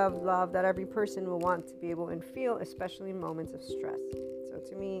degree of love that every person will want to be able and feel, especially in moments of stress. So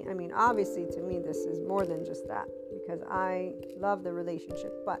to me, obviously to me, this is more than just that, because I love the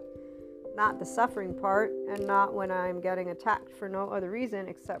relationship, but not the suffering part, and not when I'm getting attacked for no other reason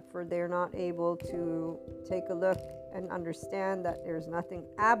except for they're not able to take a look and understand that there's nothing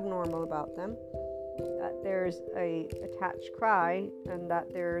abnormal about them, that there's a attached cry, and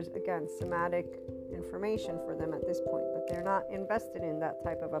that there's, again, somatic information for them at this point, but they're not invested in that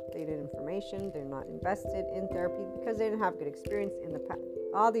type of updated information. They're not invested in therapy because they didn't have good experience in the past,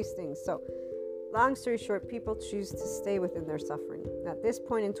 all these things. So long story short, people choose to stay within their suffering. At this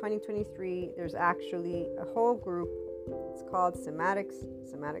point in 2023, there's actually a whole group. It's called somatic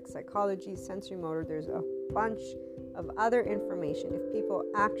psychology, sensory motor. There's a bunch of other information. If people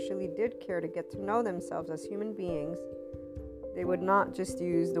actually did care to get to know themselves as human beings, they would not just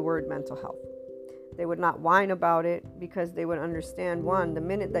use the word mental health. They would not whine about it, because they would understand, one, the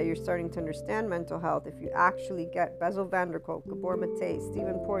minute that you're starting to understand mental health, if you actually get Bessel van der Kolk, Gabor Mate,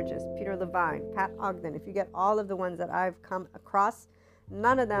 Stephen Porges, Peter Levine, Pat Ogden, if you get all of the ones that I've come across,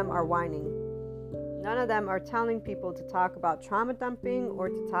 none of them are whining. None of them are telling people to talk about trauma dumping or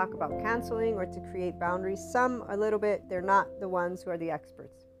to talk about canceling or to create boundaries. Some a little bit, they're not the ones who are the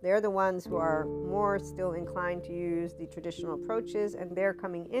experts. They're the ones who are more still inclined to use the traditional approaches, and they're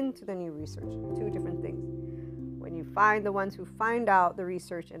coming into the new research. Two different things. When you find the ones who find out the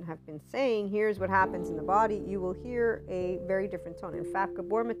research and have been saying, here's what happens in the body, you will hear a very different tone. In fact,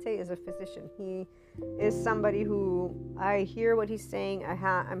 Gabor Mate is a physician. He is somebody who, I hear what he's saying.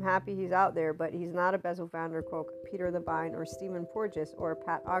 I'm happy he's out there, but he's not a Bessel van der Kolk, Peter Levine, or Stephen Porges, or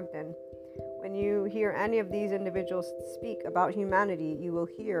Pat Ogden. When you hear any of these individuals speak about humanity, you will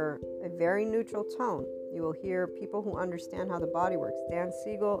hear a very neutral tone. You will hear people who understand how the body works. Dan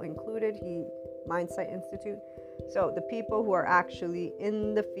Siegel included, Mindsight Institute. So the people who are actually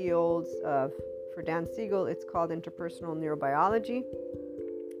in the fields of, for Dan Siegel, it's called interpersonal neurobiology.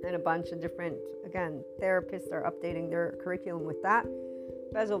 And a bunch of different, again, therapists are updating their curriculum with that.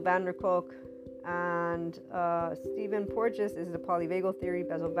 Bessel van der Kolk and Stephen Porges is the polyvagal theory.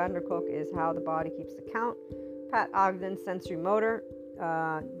 Bessel van der Kolk is how the body keeps account. Pat Ogden, sensory motor.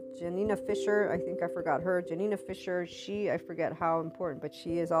 Janina Fisher, I think I forgot her. Janina Fisher, I forget how important, but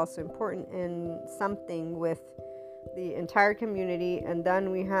she is also important in something with the entire community. And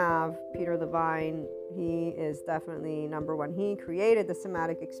then we have Peter Levine. He is definitely number one. He created the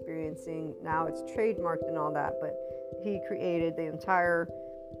somatic experiencing. Now it's trademarked and all that, but he created the entire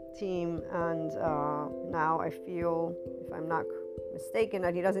team. And now I feel, if I'm not mistaken,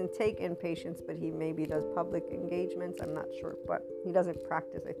 that he doesn't take inpatients, but he maybe does public engagements. I'm not sure, but he doesn't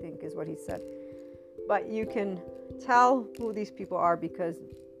practice, I think is what he said. But you can tell who these people are, because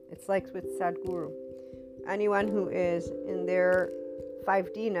it's like with Sadhguru. Anyone who is in their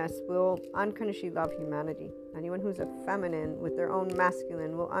 5D-ness will unconditionally love humanity. Anyone who's a feminine with their own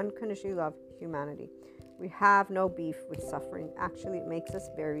masculine will unconditionally love humanity. We have no beef with suffering. Actually, it makes us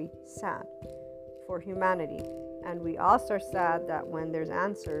very sad. for humanity. And we also are sad that when there's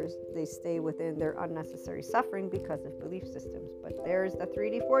answers, they stay within their unnecessary suffering because of belief systems. But there's the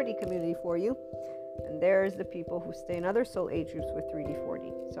 3D 4D community for you. And there's the people who stay in other soul age groups with 3D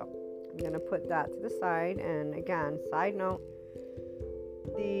 4D. So I'm going to put that to the side. And again, side note,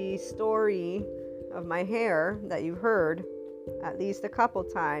 the story of my hair that you heard at least a couple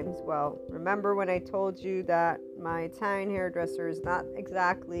times. Well, remember when I told you that my Italian hairdresser is not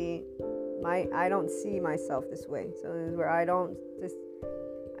exactly I don't see myself this way. So this is where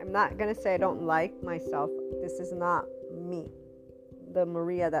I'm not going to say I don't like myself. This is not me, the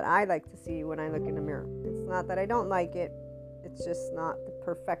Maria that I like to see when I look in the mirror. It's not that I don't like it. It's just not the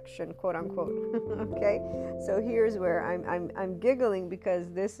perfection, quote unquote. Okay. So here's where I'm giggling,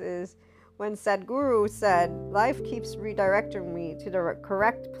 because this is when Sadhguru said, life keeps redirecting me to the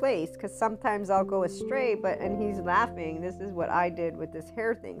correct place, because sometimes I'll go astray, and he's laughing. This is what I did with this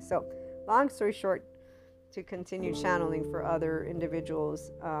hair thing. So long story short, to continue channeling for other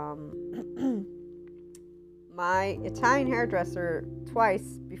individuals, my Italian hairdresser,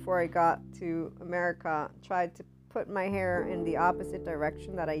 twice before I got to America, tried to put my hair in the opposite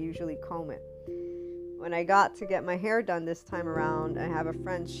direction that I usually comb it. When I got to get my hair done this time around, I have a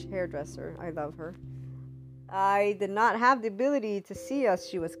French hairdresser. I love her. I did not have the ability to see as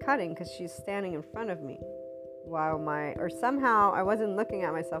she was cutting because she's standing in front of me. Somehow I wasn't looking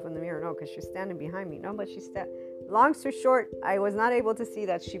at myself in the mirror. No, because she's standing behind me. No, but long story short, I was not able to see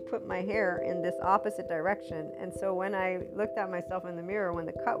that she put my hair in this opposite direction. And so when I looked at myself in the mirror when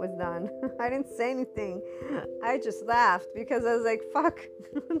the cut was done, I didn't say anything. I just laughed because I was like, fuck,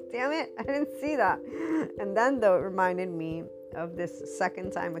 damn it, I didn't see that. And then though, it reminded me of this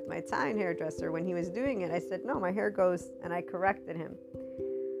second time with my Italian hairdresser. When he was doing it, I said, no, my hair goes, and I corrected him.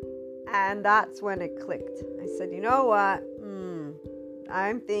 And that's when it clicked. I said, you know what?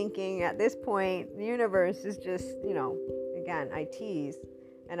 I'm thinking at this point, the universe is just, again, I tease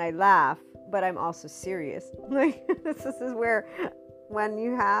and I laugh, but I'm also serious. Like, this is where, when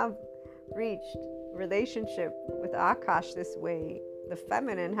you have reached relationship with Akash this way, the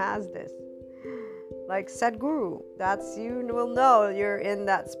feminine has this. Like Sadhguru, you will know you're in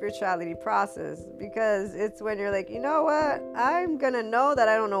that spirituality process, because it's when you're like, you know what, I'm gonna know that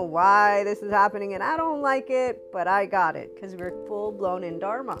I don't know why this is happening and I don't like it, but I got it, because we're full blown in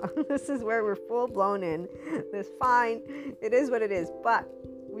Dharma. This is where we're full blown in this. Fine, it is what it is, but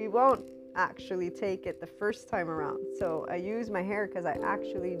we won't actually take it the first time around. So I use my hair because I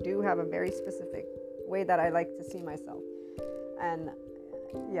actually do have a very specific way that I like to see myself. And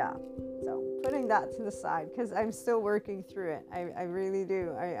yeah, so putting that to the side, because I'm still working through it. I really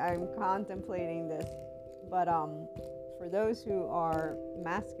do. I'm contemplating this. But for those who are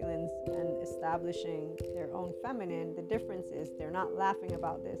masculines and establishing their own feminine, the difference is they're not laughing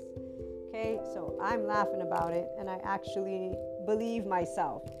about this. Okay, so I'm laughing about it, and I actually believe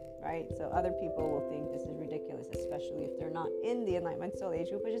myself, right? So other people will think this is ridiculous, especially if they're not in the Enlightenment Soul Age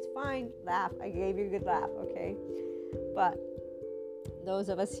group, which is fine. Laugh. I gave you a good laugh, okay? But those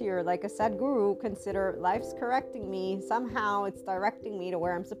of us here, like a Sadhguru, consider life's correcting me. Somehow it's directing me to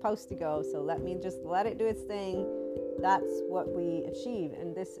where I'm supposed to go. So let me just let it do its thing. That's what we achieve.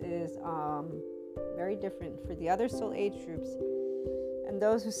 And this is very different for the other soul age groups. And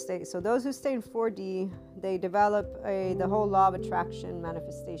those who stay in 4D, they develop the whole law of attraction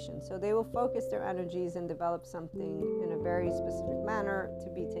manifestation. So they will focus their energies and develop something in a very specific manner to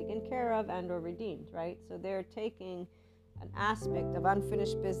be taken care of and or redeemed, right? So they're taking an aspect of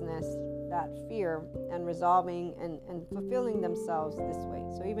unfinished business, that fear, and resolving and fulfilling themselves this way.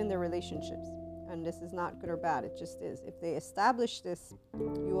 So even their relationships, and this is not good or bad, it just is. If they establish this,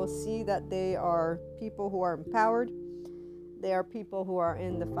 you will see that they are people who are empowered. They are people who are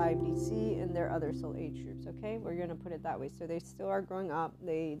in the 5DC and their other soul age groups, okay? We're going to put it that way. So they still are growing up.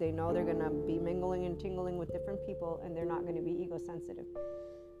 They know they're going to be mingling and tingling with different people, and they're not going to be ego-sensitive.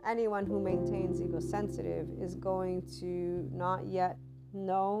 Anyone who maintains ego-sensitive is going to not yet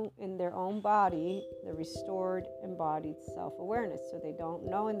know in their own body the restored embodied self-awareness. So they don't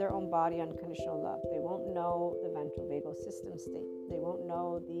know in their own body unconditional love. They won't know the ventral vagal system state. They won't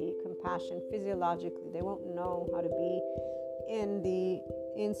know the compassion physiologically. They won't know how to be in the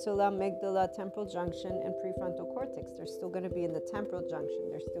insula, amygdala, temporal junction, and prefrontal cortex. They're still going to be in the temporal junction.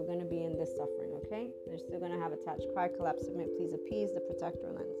 They're still going to be in this suffering, okay? They're still going to have attached, cry, collapse, submit, please, appease, the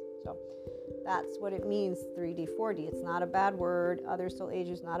protector lens. So that's what it means, 3D, 4D. It's not a bad word. Other soul age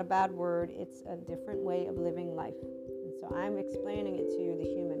is not a bad word. It's a different way of living life. And so I'm explaining it to you the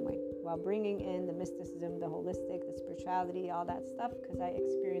human way, while bringing in the mysticism, the holistic, the spirituality, all that stuff, because I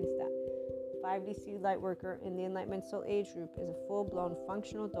experienced that 5D seed light worker in the Enlightenment Soul Age group is a full-blown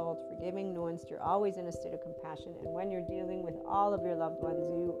functional adult, forgiving, nuanced. You're always in a state of compassion, and when you're dealing with all of your loved ones,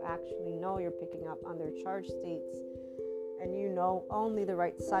 you actually know you're picking up on their charged states, and you know only the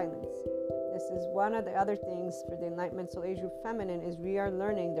right silence. This is one of the other things for the Enlightenment Soul Age group feminine, is we are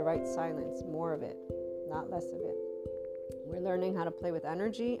learning the right silence, more of it, not less of it. We're learning how to play with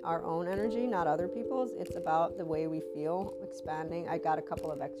energy, our own energy, not other people's. It's about the way we feel, expanding. I got a couple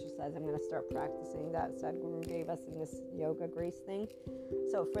of exercises. I'm going to start practicing that Sadhguru gave us in this yoga grace thing.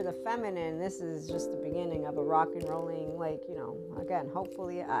 So for the feminine, this is just the beginning of a rock and rolling, again,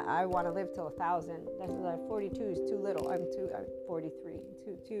 hopefully I want to live till 1,000. That's like 42 is too little. I'm 43.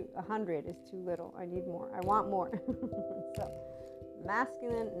 100 is too little. I need more. I want more. So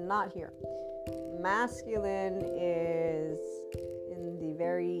masculine, not here. Masculine is in the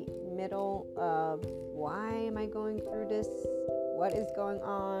very middle of, why am I going through this? What is going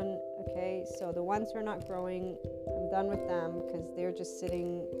on? Okay, so the ones who are not growing, I'm done with them, because they're just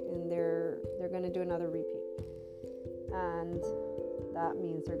sitting in they're going to do another repeat. And that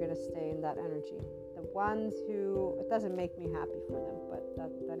means they're going to stay in that energy. The ones who, it doesn't make me happy for them, but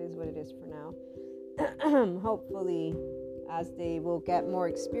that is what it is for now. Hopefully, as they will get more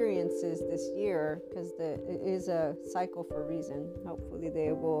experiences this year, because it is a cycle for a reason. Hopefully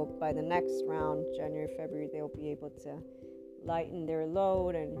they will, by the next round, January, February, they'll be able to lighten their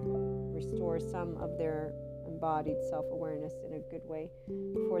load and restore some of their embodied self-awareness in a good way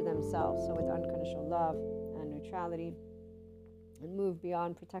for themselves. So with unconditional love and neutrality, and move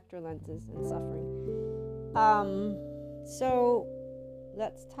beyond protector lenses and suffering. So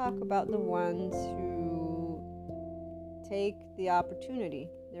let's talk about the ones who take the opportunity.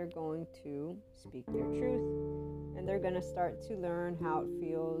 They're going to speak their truth, and they're going to start to learn how it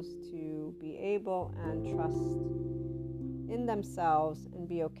feels to be able and trust in themselves and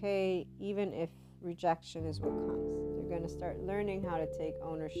be okay even if rejection is what comes. They're going to start learning how to take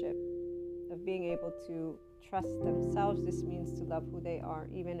ownership of being able to trust themselves. This means to love who they are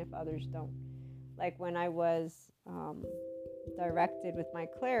even if others don't. Like when I was directed with my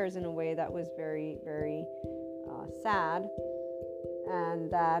clairs in a way that was very, very sad,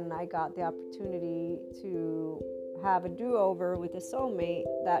 and then I got the opportunity to have a do-over with a soulmate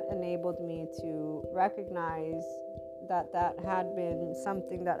that enabled me to recognize that had been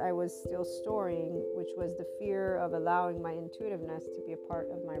something that I was still storing, which was the fear of allowing my intuitiveness to be a part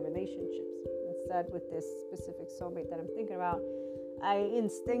of my relationships. Instead, with this specific soulmate that I'm thinking about, I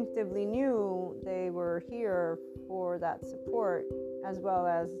instinctively knew they were here for that support, as well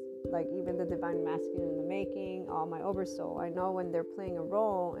as even the divine masculine in the making, all my oversoul. I know when they're playing a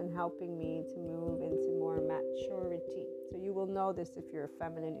role in helping me to move into more maturity. So you will know this if you're a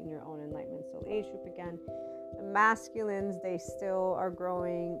feminine in your own Enlightenment Soul Age group. Again, the masculines, they still are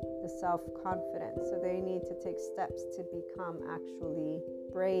growing the self-confidence. So they need to take steps to become actually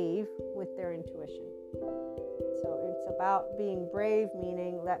brave with their intuition. So it's about being brave,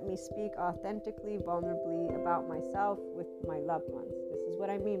 meaning let me speak authentically, vulnerably about myself with my loved ones. This is what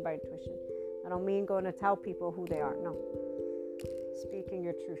I mean by intuition. I don't mean going to tell people who they are. No. Speaking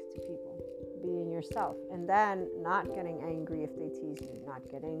your truth to people. Being yourself. And then not getting angry if they tease you. Not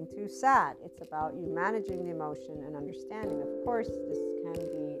getting too sad. It's about you managing the emotion and understanding. Of course, this can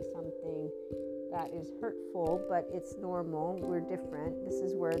be something that is hurtful, but it's normal. We're different. This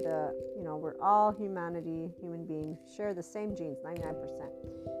is where we're all human beings, share the same genes, 99%.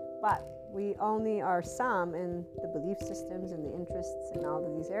 But we only are some in the belief systems and the interests in all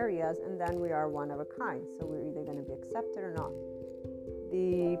of these areas, and then we are one of a kind. So we're either going to be accepted or not.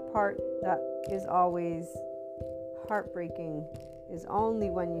 The part that is always heartbreaking is only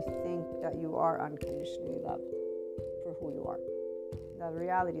when you think that you are unconditionally loved for who you are. The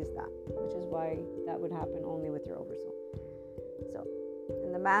reality is that, which is why that would happen only with your oversoul. So,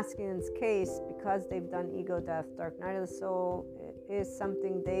 in the masculine's case, because they've done ego death, dark night of the soul, it is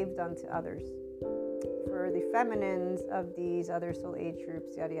something they've done to others. For the feminines of these other soul age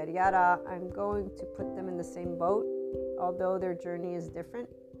groups, yada yada yada, I'm going to put them in the same boat, although their journey is different,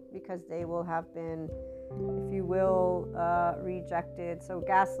 because they will have been, if you will, rejected, so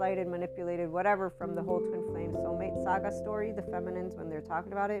gaslighted, manipulated, whatever, from the whole twin flame soulmate saga story, the feminines when they're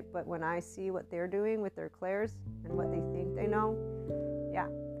talking about it. But when I see what they're doing with their clairs and what they think they know, yeah,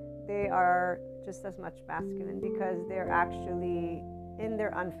 they are just as much masculine, because they're actually in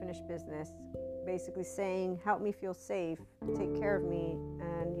their unfinished business, basically saying, help me feel safe, take care of me,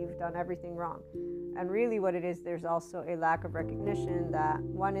 and you've done everything wrong. And really what it is, there's also a lack of recognition that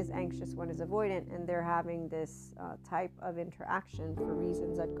one is anxious, one is avoidant, and they're having this type of interaction for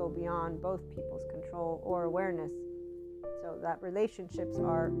reasons that go beyond both people's control or awareness. So that relationships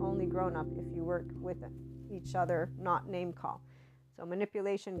are only grown up if you work with each other, not name call. So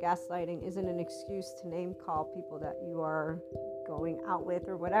manipulation, gaslighting isn't an excuse to name call people that you are going out with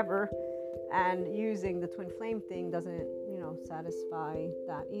or whatever. And using the twin flame thing doesn't, satisfy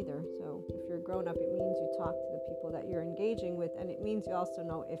that either. So if you're grown up, it means you talk to the people that you're engaging with, and it means you also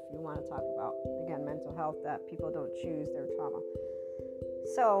know if you want to talk about, again, mental health, that people don't choose their trauma.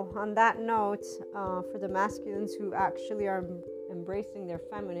 So on that note, for the masculines who actually are embracing their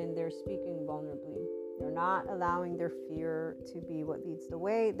feminine, they're speaking vulnerably. They're not allowing their fear to be what leads the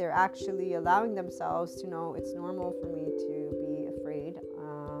way. They're actually allowing themselves to know it's normal for me to be afraid.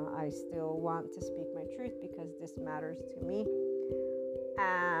 I still want to speak my truth because this matters to me.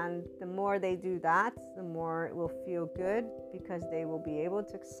 And the more they do that, the more it will feel good, because they will be able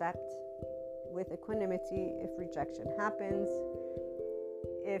to accept with equanimity if rejection happens.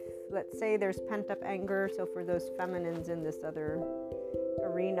 If, let's say, there's pent-up anger, so for those feminines in this other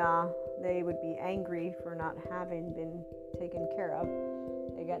arena, they would be angry for not having been taken care of.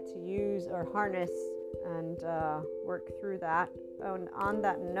 They get to use or harness and work through that. And on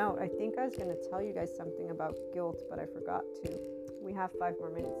that note, I think I was going to tell you guys something about guilt, but I forgot to. We have 5 more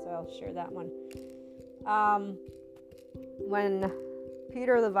minutes, so I'll share that one. When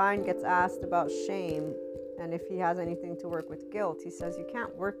Peter Levine gets asked about shame and if he has anything to work with guilt, he says you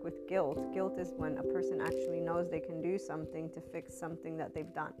can't work with guilt. Guilt is when a person actually knows they can do something to fix something that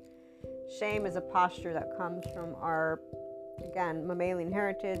they've done. Shame is a posture that comes from our, again, mammalian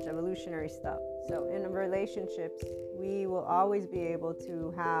heritage, evolutionary stuff. So in relationships, we will always be able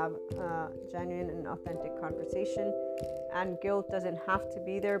to have a genuine and authentic conversation, and guilt doesn't have to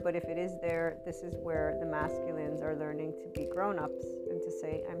be there, but if it is there, this is where the masculines are learning to be grown-ups and to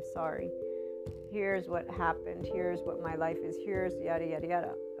say, I'm sorry. Here's what happened. Here's what my life is. Here's yada, yada,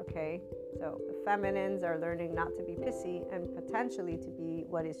 yada. Okay? So the feminines are learning not to be pissy and potentially to be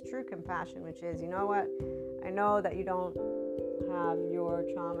what is true compassion, which is, you know what? I know that you don't have your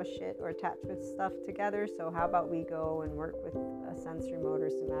trauma shit or attachment stuff together, so how about we go and work with a sensory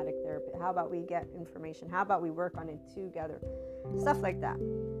motor somatic therapy? How about we get information? How about we work on it together? Stuff like that.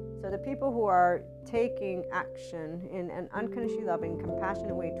 So the people who are taking action in an unconditionally loving,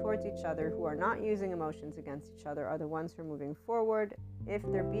 compassionate way towards each other, who are not using emotions against each other, are the ones who are moving forward. If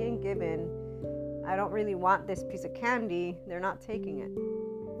they're being given, I don't really want this piece of candy, they're not taking it.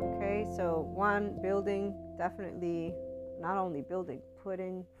 Okay, so one, building, definitely not only building,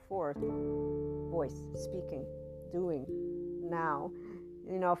 putting forth voice, speaking, doing now,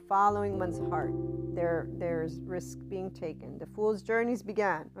 following one's heart. There's risk being taken. The fool's journeys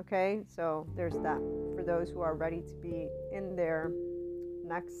began. Okay, so there's that for those who are ready to be in their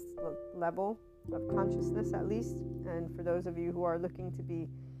next level of consciousness, at least. And for those of you who are looking to be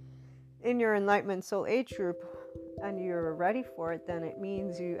in your enlightenment soul age group and you're ready for it, then it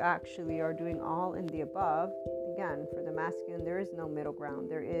means you actually are doing all in the above. Again, for the masculine, there is no middle ground.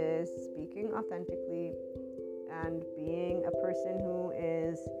 There is speaking authentically and being a person who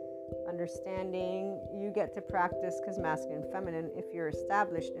is understanding. You get to practice, because masculine and feminine, if you're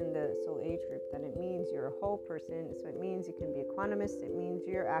established in the soul age group, then it means you're a whole person. So it means you can be equanimous. It means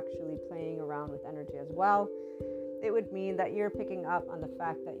you're actually playing around with energy as well. It would mean that you're picking up on the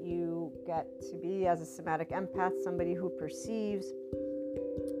fact that you get to be, as a somatic empath, somebody who perceives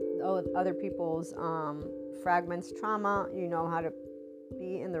other people's fragments, trauma. You know how to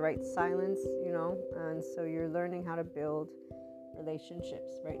be in the right silence, and so you're learning how to build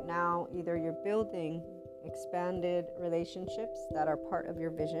relationships. Right now, either you're building expanded relationships that are part of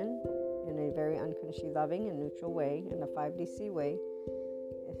your vision in a very unconditionally loving and neutral way, in a 5DC way.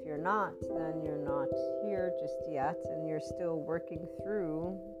 If you're not, then you're not here just yet, and you're still working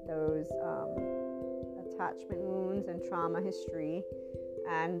through those attachment wounds and trauma history.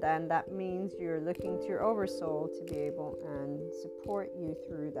 And then that means you're looking to your oversoul to be able and support you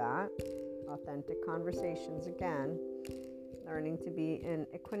through that. Authentic conversations, again, learning to be in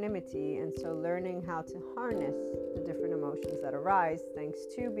equanimity, and so learning how to harness the different emotions that arise, thanks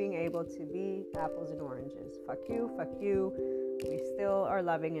to being able to be apples and oranges. Fuck you. We still are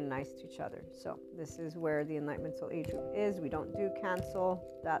loving and nice to each other. So this is where the Enlightenment Soul Age Group is. We don't do cancel.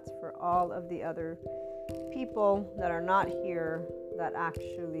 That's for all of the other people that are not here, that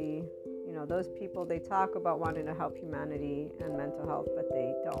actually, those people, they talk about wanting to help humanity and mental health, but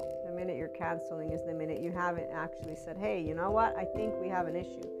they don't. The minute you're canceling is the minute you haven't actually said, hey, you know what? I think we have an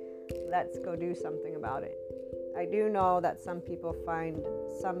issue. Let's go do something about it. I do know that some people find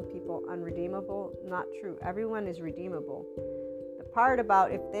some people unredeemable. Not true. Everyone is redeemable. The part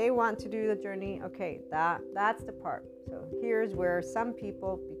about if they want to do the journey, okay, that's the part. So here's where some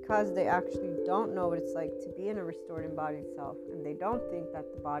people, because they actually don't know what it's like to be in a restored embodied self, and they don't think that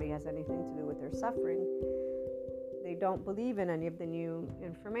the body has anything to do with their suffering, they don't believe in any of the new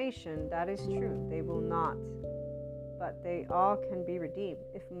information. That is true. They will not. But they all can be redeemed.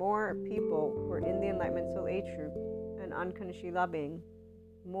 If more people were in the Enlightenment Soul Age group and unconditionally loving,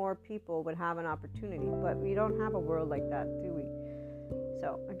 more people would have an opportunity. But we don't have a world like that, do we?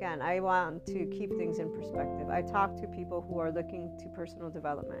 So again, I want to keep things in perspective. I talk to people who are looking to personal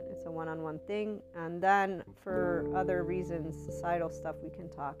development. It's a one-on-one thing. And then for other reasons, societal stuff, we can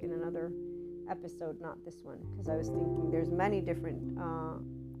talk in another episode, not this one. Because I was thinking there's many different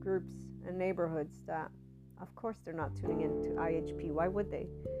groups and neighborhoods that, of course, they're not tuning in to IHP. Why would they?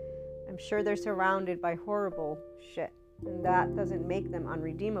 I'm sure they're surrounded by horrible shit. And that doesn't make them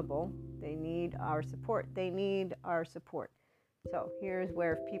unredeemable. They need our support. They need our support. So here's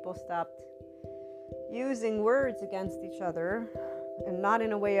where if people stopped using words against each other, and not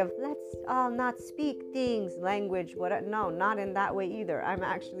in a way of let's all not speak things, language, no, not in that way either. I'm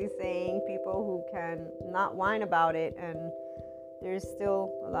actually saying people who can not whine about it, and there's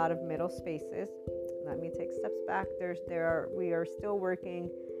still a lot of middle spaces. Let me take steps back. We are still working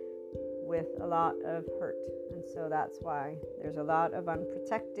with a lot of hurt, and so that's why there's a lot of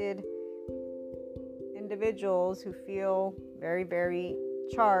unprotected individuals who feel very, very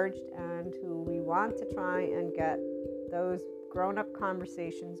charged, and who we want to try and get those grown-up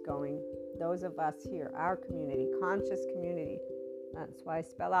conversations going. Those of us here, our community, conscious community. That's why I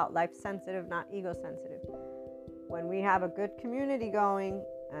spell out life sensitive, not ego sensitive. When we have a good community going,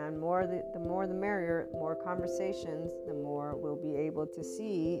 and the more the merrier, more conversations, the more we'll be able to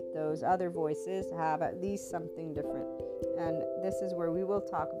see those other voices have at least something different. And this is where we will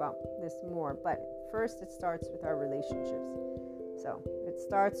talk about this more. But first, it starts with our relationships. So it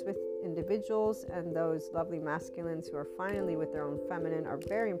starts with individuals, and those lovely masculines who are finally with their own feminine are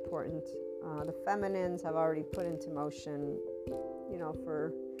very important. The feminines have already put into motion,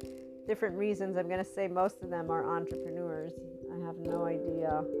 for different reasons. I'm going to say most of them are entrepreneurs. I have no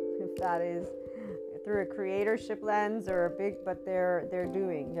idea if that is through a creatorship lens or but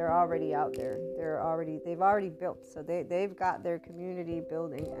they're already out there. They've already built. So they've got their community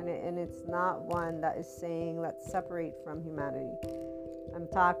building, and it's not one that is saying let's separate from humanity. I'm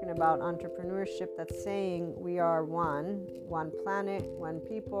talking about entrepreneurship that's saying we are one planet, one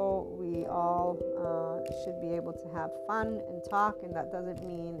people. We all should be able to have fun and talk, and that doesn't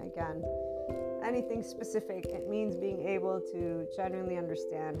mean, again, anything specific. It means being able to genuinely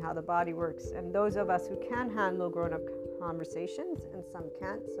understand how the body works. And those of us who can handle grown-up conversations, and some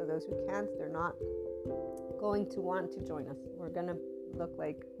can't, so those who can't, they're not going to want to join us. We're going to look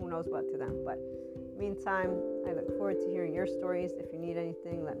like who knows what to them. But meantime, I look forward to hearing your stories. If you need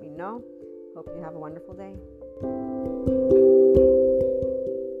anything, let me know. Hope you have a wonderful day.